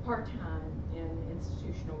part-time in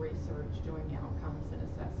institutional research doing outcomes and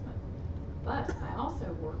assessment. But I also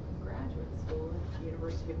work in graduate school at the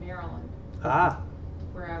University of Maryland,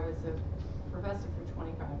 where I was a professor for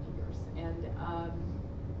 25 years. And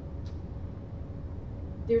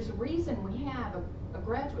there's a reason we have a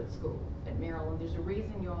graduate school at Maryland. There's a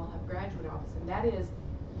reason you all have graduate office, and that is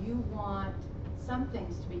you want some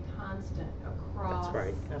things to be constant across. That's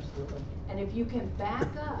right. Absolutely. And if you can back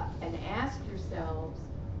up and ask yourselves,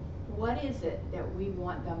 what is it that we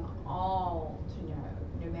want them all to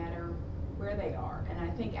know, no matter where they are? And I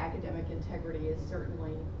think academic integrity is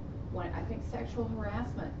certainly one. I think sexual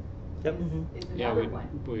harassment Yep. is Yeah, another one.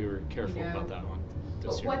 we were careful You know, about that one.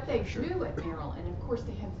 this But year, what they for sure. do at Maryland, and of course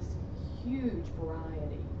they have this huge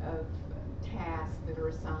variety of tasks that are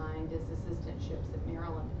assigned as assistantships at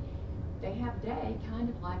Maryland. They have day kind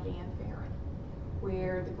of like Ann Farron,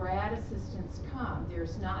 where the grad assistants come.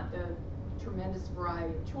 There's not the tremendous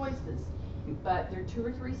variety of choices, but there are 2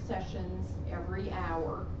 or 3 sessions every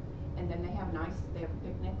hour, and then they have a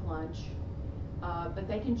picnic lunch, but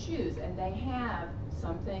they can choose, and they have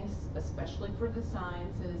some things, especially for the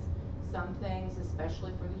sciences, some things,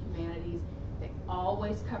 especially for the humanities, they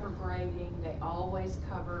always cover grading, they always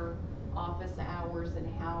cover office hours and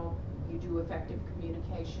how you do effective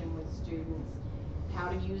communication with students, how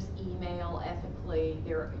to use email ethically.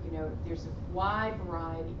 There's a wide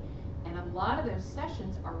variety, and a lot of those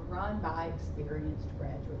sessions are run by experienced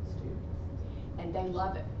graduate students, and they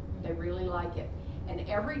love it. They really like it. And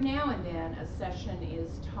every now and then a session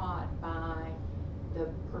is taught by the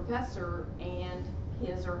professor and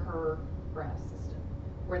his or her grad assistant,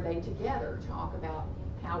 where they together talk about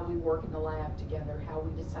how we work in the lab together, how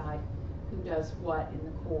we decide who does what in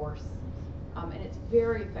the course. And it's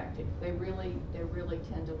very effective. They really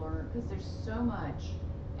tend to learn, because there's so much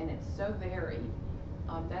and it's so varied.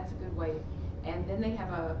 That's a good way. And then they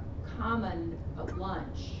have a common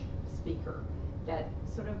lunch speaker that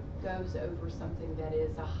sort of goes over something that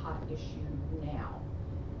is a hot issue now.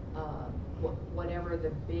 Whatever the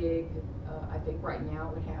big, I think right now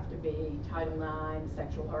it would have to be Title IX,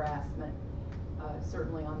 sexual harassment.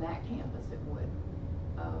 Certainly on that campus it would.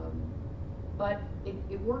 But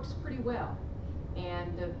it works pretty well.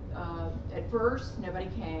 And at first nobody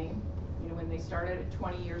came. When they started it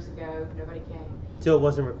 20 years ago, nobody came. So it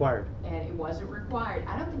wasn't required? And it wasn't required.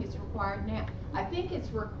 I don't think it's required now. I think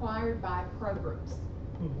it's required by programs.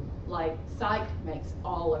 Mm-hmm. Like Psych makes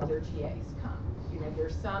all of their TAs come.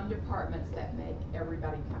 There's some departments that make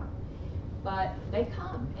everybody come. But they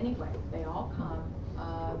come anyway. They all come.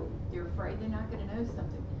 They're afraid they're not going to know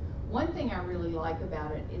something. One thing I really like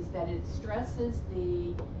about it is that it stresses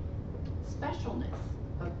the specialness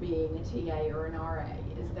of being a TA or an RA,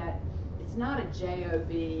 is that it's not a job,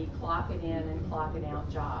 clocking in and clocking out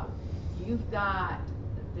job. You've got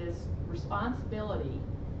this responsibility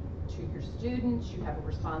to your students, you have a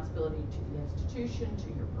responsibility to the institution, to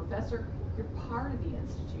your professor. You're part of the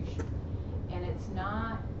institution. And it's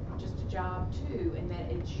not just a job too, and that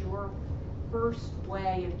it's your first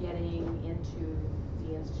way of getting into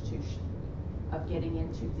the institution, of getting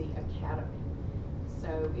into the academy.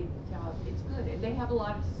 So it's good. And they have a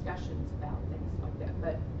lot of discussions about things like that,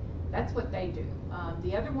 but that's what they do.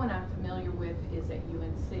 The other one I'm familiar with is at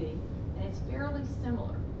UNC, and it's fairly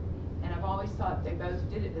similar. And I've always thought they both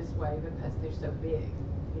did it this way because they're so big.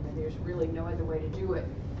 There's really no other way to do it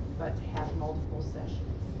but to have multiple sessions.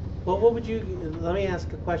 Well, let me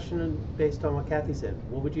ask a question based on what Kathy said.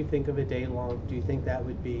 What would you think of a day-long? Do you think that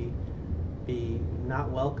would be not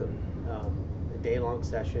welcome? A day-long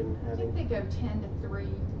session? I think they go 10 to 3.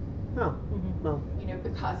 Oh, well.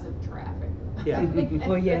 Because of traffic. Yeah.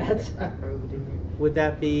 Well, yeah, that's Would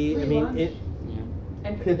that be, Free lunch.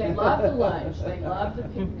 And they love the lunch. They love the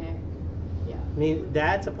picnic. Yeah. I mean,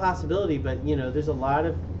 that's a possibility, but there's a lot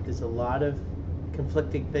of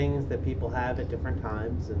conflicting things that people have at different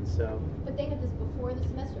times, and so. But they have this before the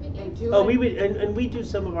semester begins? They do Oh, it. we would, and we do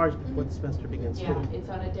some of ours before the semester begins too. Yeah, it's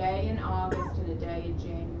on a day in August and a day in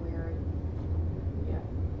January.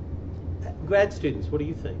 Yeah. Grad students, what do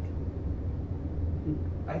you think?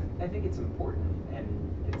 I think it's important, and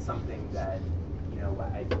it's something that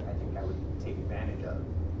I think I would take advantage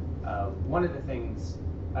of. One of the things,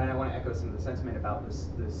 and I want to echo some of the sentiment about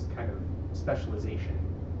this kind of specialization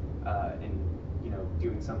in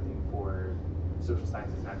doing something for social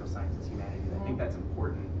sciences, natural sciences, humanities. I think that's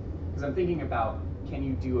important because I'm thinking about, can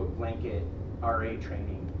you do a blanket RA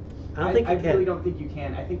training? I really don't think you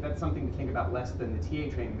can. I think that's something to think about less than the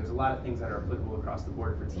TA training. There's a lot of things that are applicable across the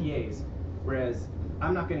board for TAs, whereas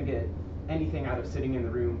I'm not going to get anything out of sitting in the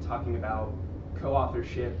room talking about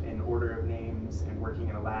co-authorship and order of names and working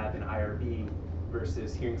in a lab in IRB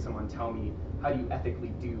versus hearing someone tell me, how do you ethically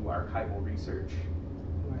do archival research?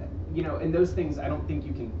 And those things I don't think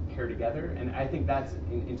you can pair together, and I think that's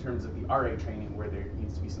in terms of the RA training where there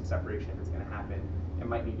needs to be some separation if it's going to happen. It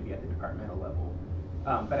might need to be at the departmental level.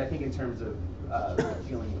 But I think in terms of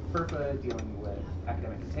dealing with FERPA, dealing with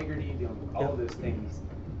academic integrity, dealing with all of those things,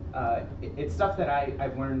 it's stuff that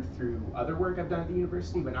I've learned through other work I've done at the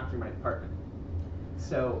university, but not through my department.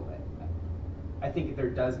 So I think there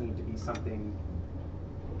does need to be something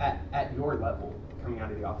at your level coming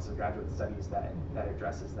out of the Office of Graduate Studies that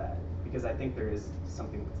addresses that, because I think there is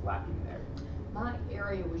something that's lacking there. My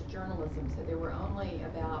area was journalism, so there were only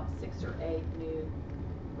about 6 or 8 new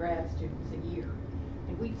grad students a year.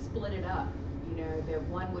 And we'd split it up, that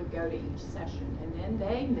one would go to each session, and then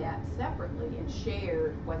they met separately and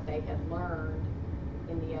shared what they had learned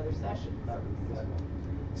in the other sessions.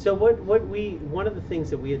 So one of the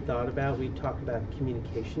things that we had thought about, we talked about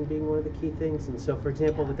communication being one of the key things, and so for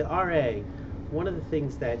example with the RA, one of the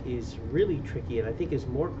things that is really tricky, and I think is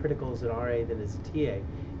more critical as an RA than as a TA,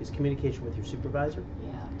 is communication with your supervisor.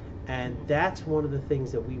 Yeah. And that's one of the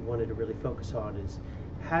things that we wanted to really focus on, is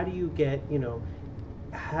how do you get,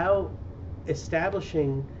 how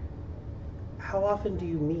establishing, how often do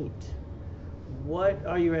you meet? What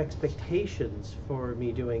are your expectations for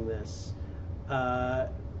me doing this?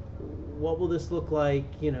 What will this look like?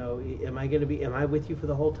 Am I with you for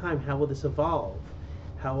the whole time? How will this evolve?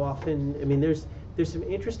 How often? I mean, there's some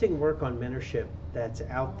interesting work on mentorship that's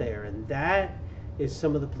out there, and that is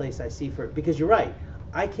some of the place I see for it. Because you're right,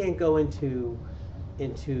 I can't go into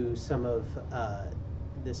some of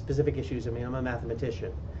the specific issues. I mean, I'm a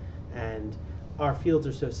mathematician, and our fields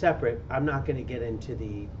are so separate. I'm not going to get into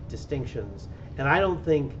the distinctions, and I don't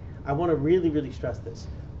think I want to really, really stress this.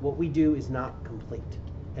 What we do is not complete,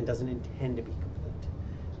 and doesn't intend to be complete.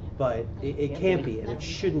 But it can't be, and it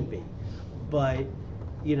shouldn't be. But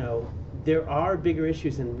there are bigger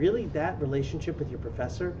issues, and really that relationship with your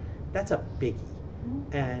professor, that's a biggie.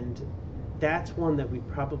 And that's one that we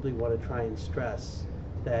probably want to try and stress,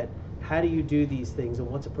 that how do you do these things and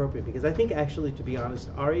what's appropriate? Because I think actually, to be honest,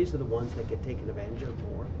 RAs are the ones that get taken advantage of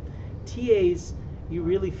more. TAs, you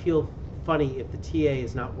really feel funny if the TA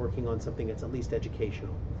is not working on something that's at least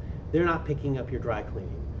educational. They're not picking up your dry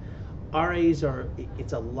cleaning. RAs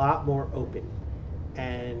it's a lot more open.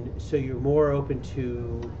 And so you're more open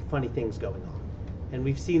to funny things going on. And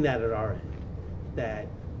we've seen that at our end, that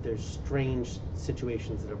there's strange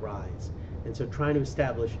situations that arise. And so trying to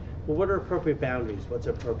establish, well, what are appropriate boundaries? What's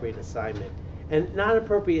appropriate assignment? And not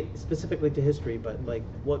appropriate specifically to history, but like,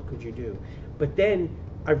 what could you do? But then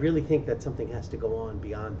I really think that something has to go on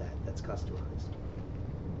beyond that, that's customized.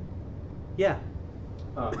 Yeah.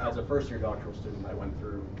 As a first-year doctoral student, I went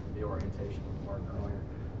through the orientation with Martyn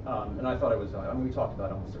earlier. And I thought it was, we talked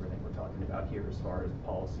about almost everything we're talking about here as far as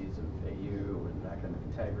policies of AU and academic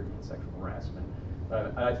integrity and sexual harassment.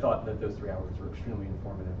 I thought that those 3 hours were extremely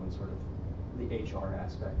informative on sort of the HR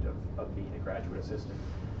aspect of being a graduate assistant.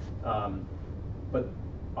 But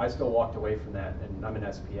I still walked away from that, and I'm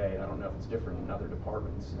an SPA, and I don't know if it's different in other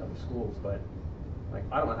departments and other schools, but like,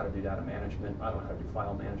 I don't know how to do data management, I don't know how to do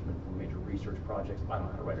file management for major research projects, I don't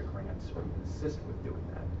know how to write a grant or even assist with doing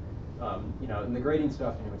that. And the grading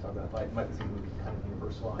stuff, we talk about, it might be something kind of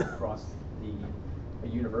universal across the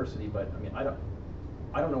university, but I mean,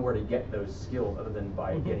 I don't know where to get those skills other than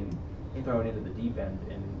by getting thrown into the deep end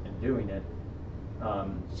and doing it.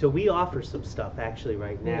 So we offer some stuff actually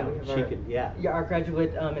right now. Yeah, our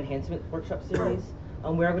graduate enhancement workshop series.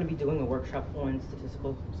 We are going to be doing a workshop on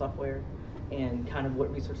statistical software and kind of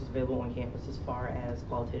what resources available on campus as far as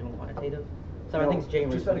qualitative and quantitative. So I think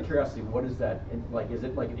James. Just out of curiosity, what is that? Is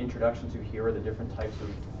it like an introduction to here are the different types of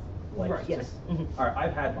right, yes. All right,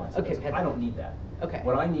 I've had lots of those. I don't need that. Okay.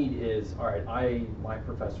 What I need is, all right, my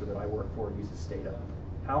professor that I work for uses Stata.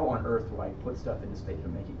 How on earth do I put stuff into Stata to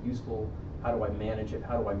make it useful? How do I manage it?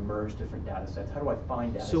 How do I merge different data sets? How do I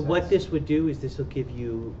find data sets? So what this would do is this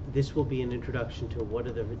will be an introduction to what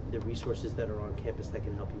are the resources that are on campus that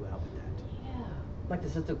can help you out with that. Like the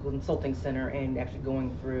Statistical Consulting Center, and actually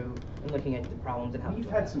going through and looking at the problems and how. You've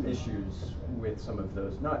had some issues with some of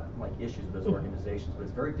those, not like issues with those organizations, but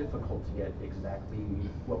it's very difficult to get exactly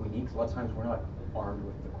what we need, because a lot of times we're not armed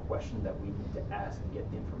with the question that we need to ask and get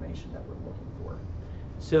the information that we're looking for.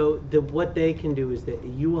 So what they can do is that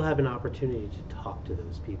you will have an opportunity to talk to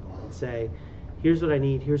those people and say, here's what I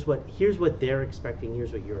need, here's what they're expecting,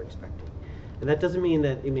 here's what you're expecting. And that doesn't mean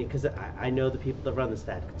that, because I know the people that run the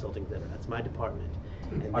Stat Consulting Center, that's my department.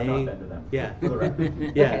 And I've not been to them. Yeah. For the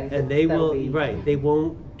record. Yeah, Okay, and they will, right, they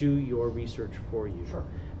won't do your research for you. Sure.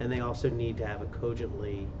 And they also need to have a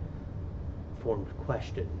cogently formed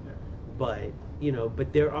question. Yeah.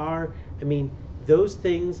 But there are, those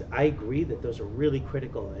things, I agree that those are really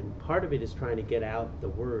critical, and part of it is trying to get out the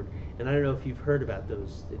word. And I don't know if you've heard about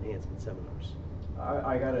those enhancement seminars.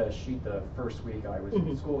 I got a sheet the first week I was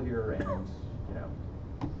in school here, and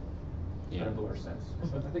Yeah. kind of blew our sense.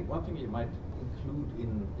 So I think one thing you might include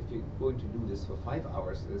if you're going to do this for 5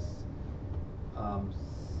 hours is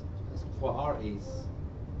for RAs,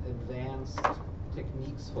 advanced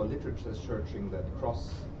techniques for literature searching that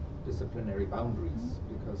cross disciplinary boundaries,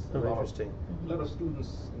 because a lot of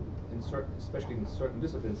students in certain, especially in certain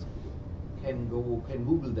disciplines, can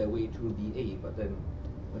Google their way to the A, but then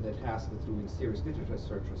when they're tasked with doing serious literature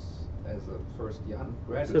searches as a first-year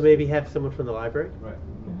undergraduate. So maybe have someone from the library? Right.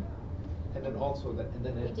 And then also that, and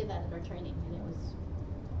then We did that at our training, and it was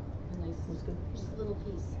a nice, just a little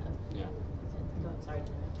piece of. Yeah. Sorry to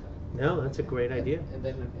interrupt. No, that's a great idea. And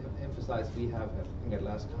then emphasize we have, I think at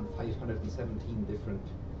last count, 517 different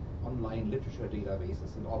online literature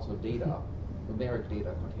databases, and also numeric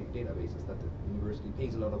data containing databases that the university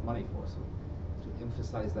pays a lot of money for. So to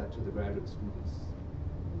emphasize that to the graduate students.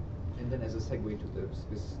 And then as a segue to the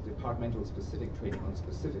departmental specific training on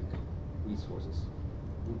specific resources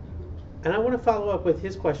would be good. And I want to follow up with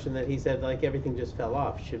his question that he said, like, everything just fell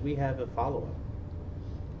off. Should we have a follow-up?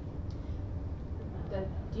 The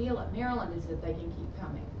deal at Maryland is that they can keep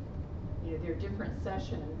coming. You know, there are different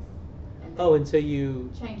sessions. And they And so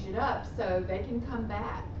you... change it up so they can come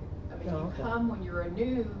back. I mean, you come when you're a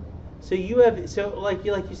new... So you have, so like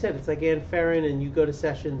you said, it's like Ann Ferrin, and you go to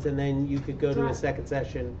sessions, and then you could go to a second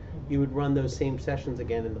session. You would run those same sessions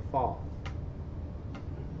again in the fall.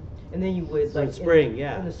 And then you would, So like, in spring,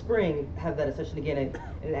 in the spring, have that session again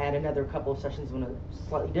and add another couple of sessions on a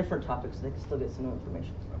slightly different topic so they can still get some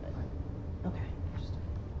information from it. Okay, interesting.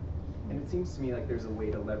 And it seems to me like there's a way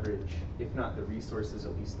to leverage, if not the resources,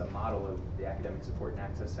 at least the model of the Academic Support and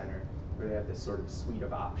Access Center, where they have this sort of suite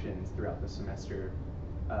of options throughout the semester,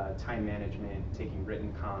 time management, taking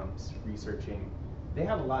written comps, researching. They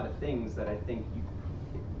have a lot of things that I think you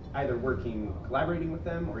either collaborating with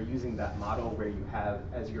them, or using that model where you have,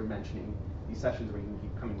 as you're mentioning, these sessions where you can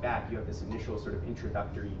keep coming back. You have this initial sort of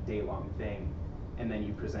introductory day-long thing, and then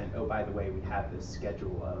you present, oh, by the way, we have this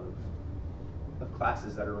schedule of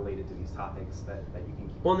classes that are related to these topics that you can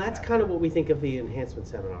keep. Well, and that's kind of what we think of the enhancement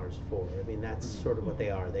seminars for. I mean, that's sort of what they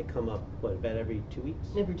are. They come up, about every 2 weeks?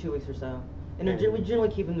 Every 2 weeks or so. And we generally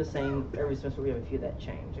keep them the same every semester. We have a few that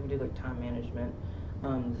change. We do like time management,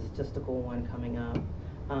 the statistical one coming up.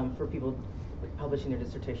 For people publishing their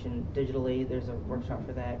dissertation digitally, there's a workshop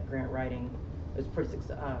for that. Grant writing is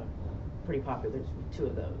pretty popular. There's 2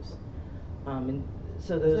 of those. And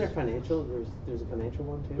so those. Is there financial? There's a financial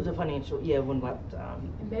one too. There's a financial, one left.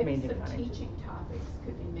 And maybe some teaching topics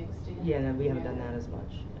could be mixed in. Yeah, no, we haven't done that as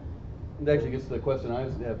much. That actually gets to the question I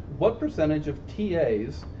have. What percentage of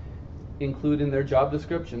TAs include in their job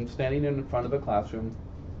description standing in front of a classroom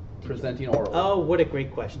presenting orally? Oh, what a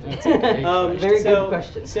great question. Very good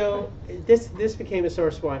question. So this became a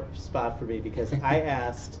sore spot for me because I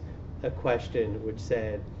asked a question which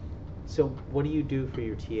said, so what do you do for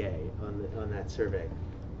your TA on that survey?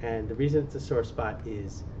 And the reason it's a sore spot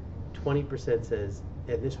is 20% says,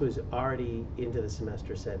 and this was already into the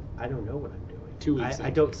semester, said, I don't know what I'm doing. 2 weeks.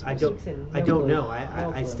 I don't know.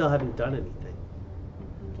 I still haven't done anything.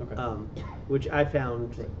 Okay. Which I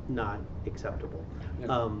found not acceptable.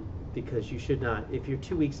 Because you should not, if you're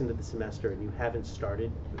 2 weeks into the semester and you haven't started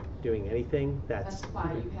doing anything, that's why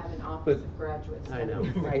you have an office of graduate studies. I know.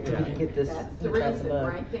 Right, so you can get this. That's the reason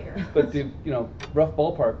right there. But the rough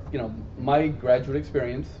ballpark, my graduate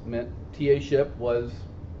experience meant TA-ship was,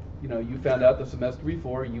 you found out the semester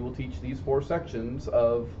before you will teach these 4 sections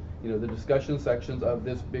of, the discussion sections of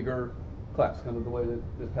this bigger class, kind of the way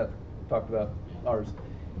that Pat talked about ours.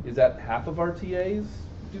 Is that half of our TAs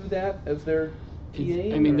do that as their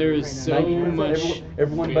TA? I mean, there is so much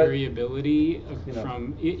variability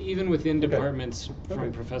from even within departments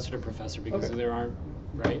from professor to professor because there aren't,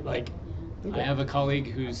 right? Like, I have a colleague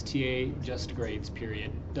whose TA just grades,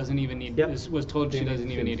 period. Doesn't even need, was told she doesn't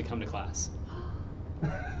even need to come to class.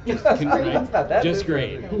 Just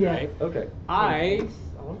grade, right? Okay.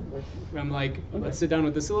 I'm like, let's sit down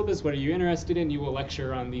with the syllabus. What are you interested in? You will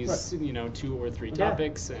lecture on these, 2 or 3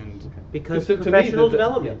 topics, and because professional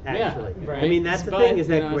development, actually. Yeah, right. I mean, that's the thing is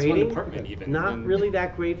that grading, not really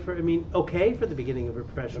that great for. I mean, okay for the beginning of a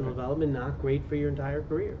professional development, not great for your entire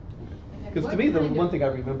career. Because to me, the one thing I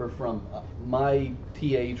remember from my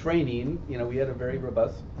TA training, we had a very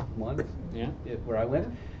robust one. Where I went,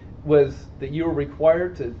 was that you were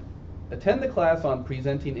required to attend the class on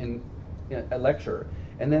presenting in a lecture.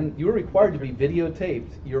 And then you were required to be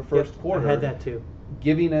videotaped your first quarter. I had that too.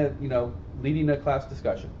 Giving leading a class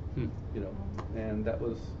discussion. And that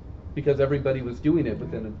was because everybody was doing it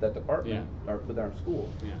within that department or within our school.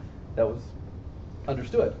 Yeah. That was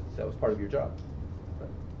understood. That was part of your job. But,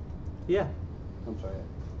 I'm sorry.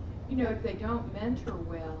 If they don't mentor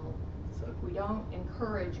well, if we don't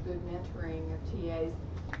encourage good mentoring of TAs,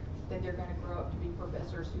 then they're going to grow up to be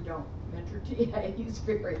professors who don't mentor TAs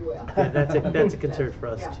very well. Yeah, that's a concern for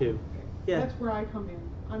us too. Yeah. That's where I come in.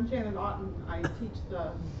 I'm Janet Otten. I teach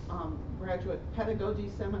the graduate pedagogy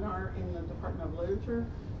seminar in the Department of Literature.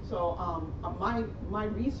 So my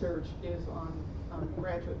research is on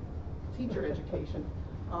graduate teacher education.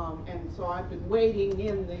 And so I've been wading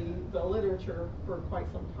in the literature for quite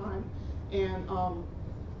some time. And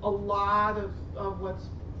a lot of what's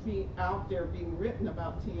out there being written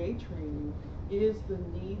about TA training is the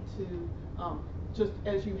need to, just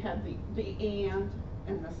as you had the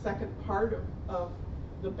and the second part of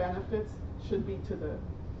the benefits should be to the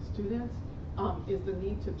students, is the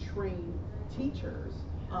need to train teachers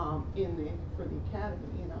for the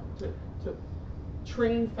academy, to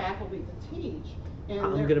train faculty to teach. And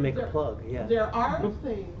I'm going to make a plug, yeah. There are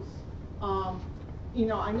things, you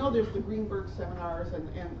know, I know there's the Greenberg seminars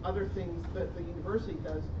and other things that the university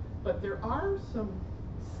does, but there are some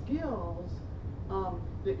skills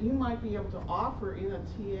that you might be able to offer in a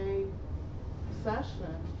TA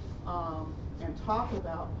session and talk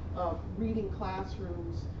about reading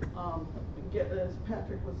classrooms, as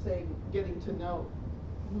Patrick was saying, getting to know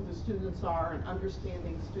who the students are and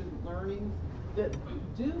understanding student learning that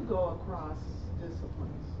do go across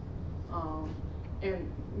disciplines.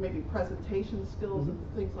 And maybe presentation skills and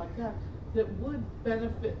things like that would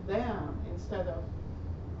benefit them instead of,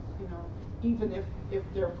 you know, even if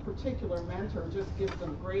their particular mentor just gives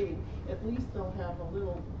them grading, at least they'll have a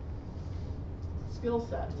little skill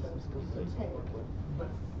set to take. But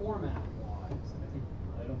format-wise, and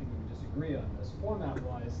I don't think we would disagree on this,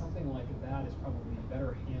 format-wise, something like that is probably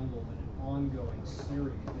better handled in an ongoing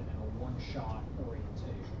series than in a one-shot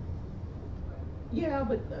orientation. Yeah,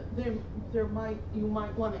 but you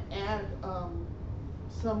might want to add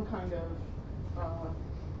some kind of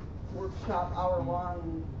workshop,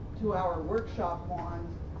 hour-long, 2-hour workshop on,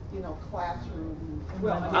 you know, classroom.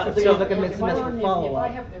 Well, if I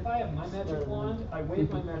have my magic wand, I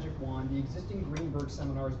wave my magic wand, the existing Greenberg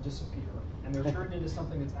seminars disappear, and they're turned into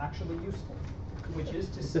something that's actually useful. Which is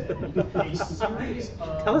to say, a series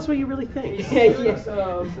of... Tell us what you really think. A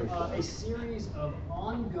series of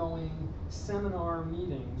ongoing seminar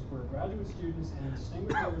meetings where graduate students and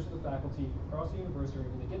distinguished members of the faculty across the university are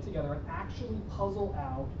able to get together and actually puzzle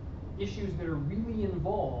out issues that are really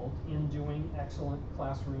involved in doing excellent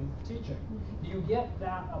classroom teaching. You get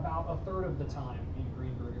that about a third of the time in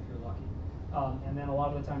Greenberg if you're lucky. And then a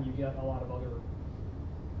lot of the time you get a lot of other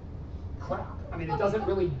crap. I mean, it doesn't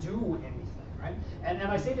really do anything. Right? And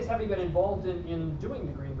I say this having been involved in doing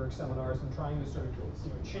the Greenberg seminars and trying to sort of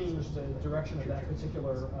change the direction of that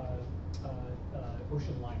particular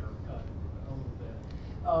ocean liner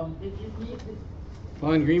a little bit.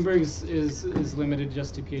 Well, and Greenberg's is limited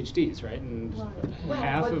just to PhDs, right? And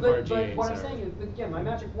half of our GAs But what I'm saying is, again, my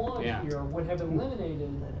magic wand here would have eliminated,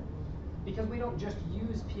 because we don't just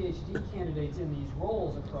use PhD candidates in these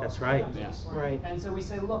roles across That's right. campus. Yeah. Right. And so we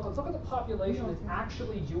say, look, let's look at the population that's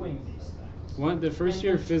actually doing these things. The first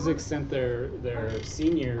year of physics sent their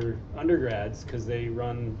senior undergrads because they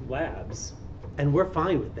run labs. And we're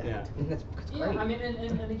fine with that. Yeah. That's Yeah, great. I mean,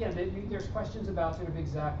 and again, there's questions about sort of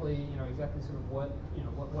exactly sort of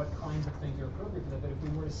what kinds of things are appropriate for that. But if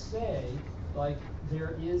we were to say, like,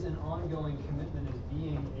 there is an ongoing commitment as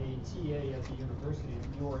being a TA at the university,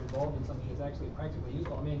 and you're involved in something that's actually practically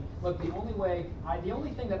useful. I mean, look, the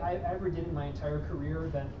only thing that I ever did in my entire career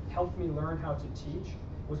that helped me learn how to teach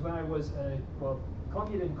was when I was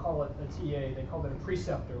Columbia didn't call it a TA, they called it a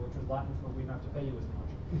preceptor, which was Latin for we don't have to pay you as much.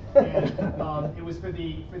 And it was for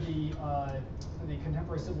the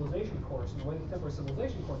contemporary civilization course. And the way the contemporary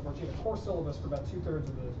civilization course works, you had a core syllabus for about 2/3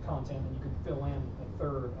 of the content, and you could fill in a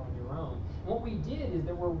third on your own. And what we did is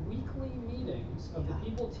there were weekly meetings of the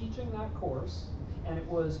people teaching that course, and it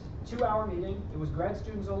was 2-hour meeting. It was grad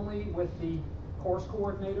students only with the course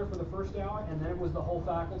coordinator for the first hour, and then it was the whole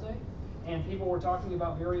faculty. And people were talking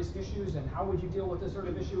about various issues and how would you deal with this sort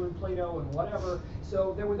of issue in Plato and whatever.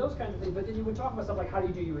 So there were those kinds of things, but then you would talk about stuff like how do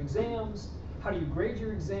you do your exams, how do you grade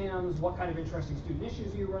your exams, what kind of interesting student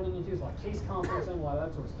issues are you running into, like case conferencing, a lot of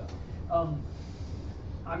that sort of stuff.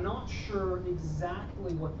 I'm not sure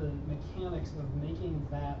exactly what the mechanics of making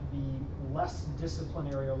that be less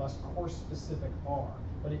disciplinary or less course specific are,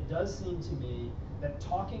 but it does seem to me that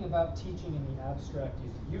talking about teaching in the abstract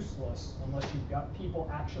is useless unless you've got people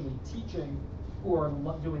actually teaching who are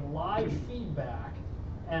doing live feedback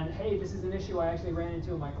and, hey, this is an issue I actually ran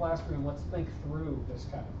into in my classroom, let's think through this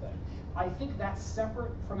kind of thing. I think that's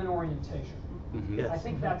separate from an orientation. Mm-hmm. Yes. I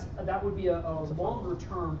think that would be a longer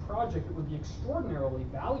term project that would be extraordinarily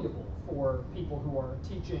valuable for people who are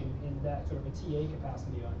teaching in that sort of a TA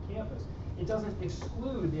capacity on campus. It doesn't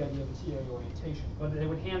exclude the idea of a TA orientation, but they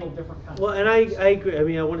would handle different kinds of Well, and I agree. I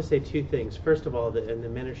mean, I want to say two things. First of all, in the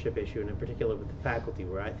mentorship issue, and in particular with the faculty,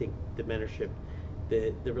 where I think the mentorship,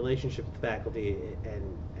 the relationship with faculty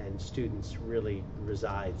and students really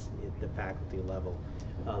resides at the faculty level.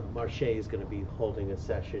 Marshay is going to be holding a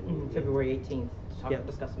session February 18th to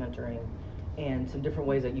discuss mentoring and some different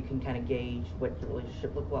ways that you can kind of gauge what the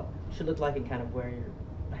relationship should look like and kind of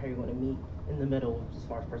how you're going to meet in the middle as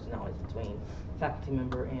far as personalities between faculty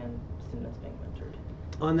member and student that's being mentored.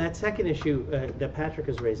 On that second issue that Patrick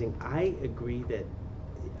is raising, I agree that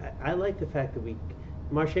I like the fact that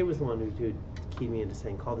Marshay was the one who keyed me into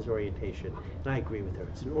saying call this orientation, and I agree with her.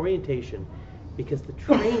 It's an orientation because the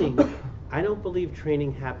training, I don't believe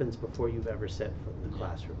training happens before you've ever set foot in the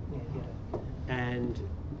classroom. And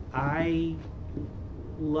I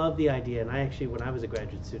love the idea, and I actually, when I was a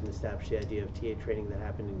graduate student, established the idea of TA training that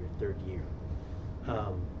happened in your third year.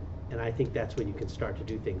 And I think that's when you can start to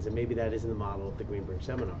do things. And maybe that isn't the model of the Greenberg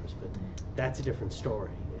seminars, but that's a different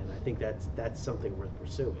story. And I think that's something worth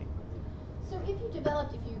pursuing. So if you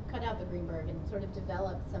cut out the Greenberg and sort of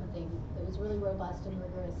developed something that was really robust and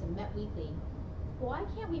rigorous and met weekly, why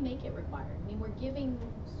can't we make it required? I mean, we're giving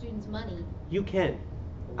students money. You can.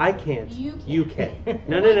 I can't. You can.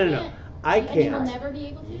 No. I And you will can't. never be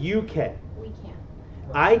able to? You can. We can't.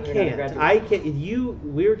 I can't. If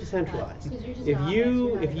we're decentralized. Because you're just If not- you,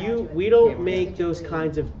 you're not a if you, graduate. we You don't can't make get a those degree.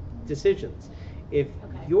 kinds of decisions. If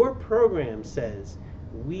Okay. your program says,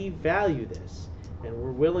 we value this, and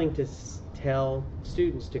we're willing to tell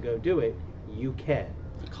students to go do it, you can.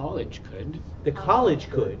 The college could. The college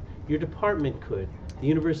could, your department could, the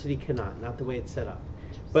university cannot, not the way it's set up.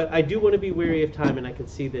 But I do want to be wary of time, and I can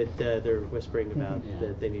see that they're whispering about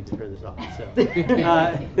that they need to turn this off. So,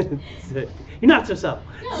 so you're not so subtle.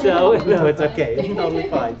 So no, it's okay. It's totally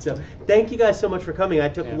fine. So thank you guys so much for coming. I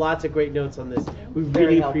took lots of great notes on this. We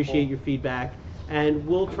really appreciate your feedback, and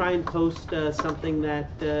we'll try and post something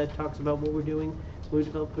that talks about what we're doing when we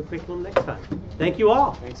develop the curriculum next time. Thank you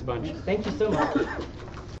all. Thanks a bunch. Thank you so much.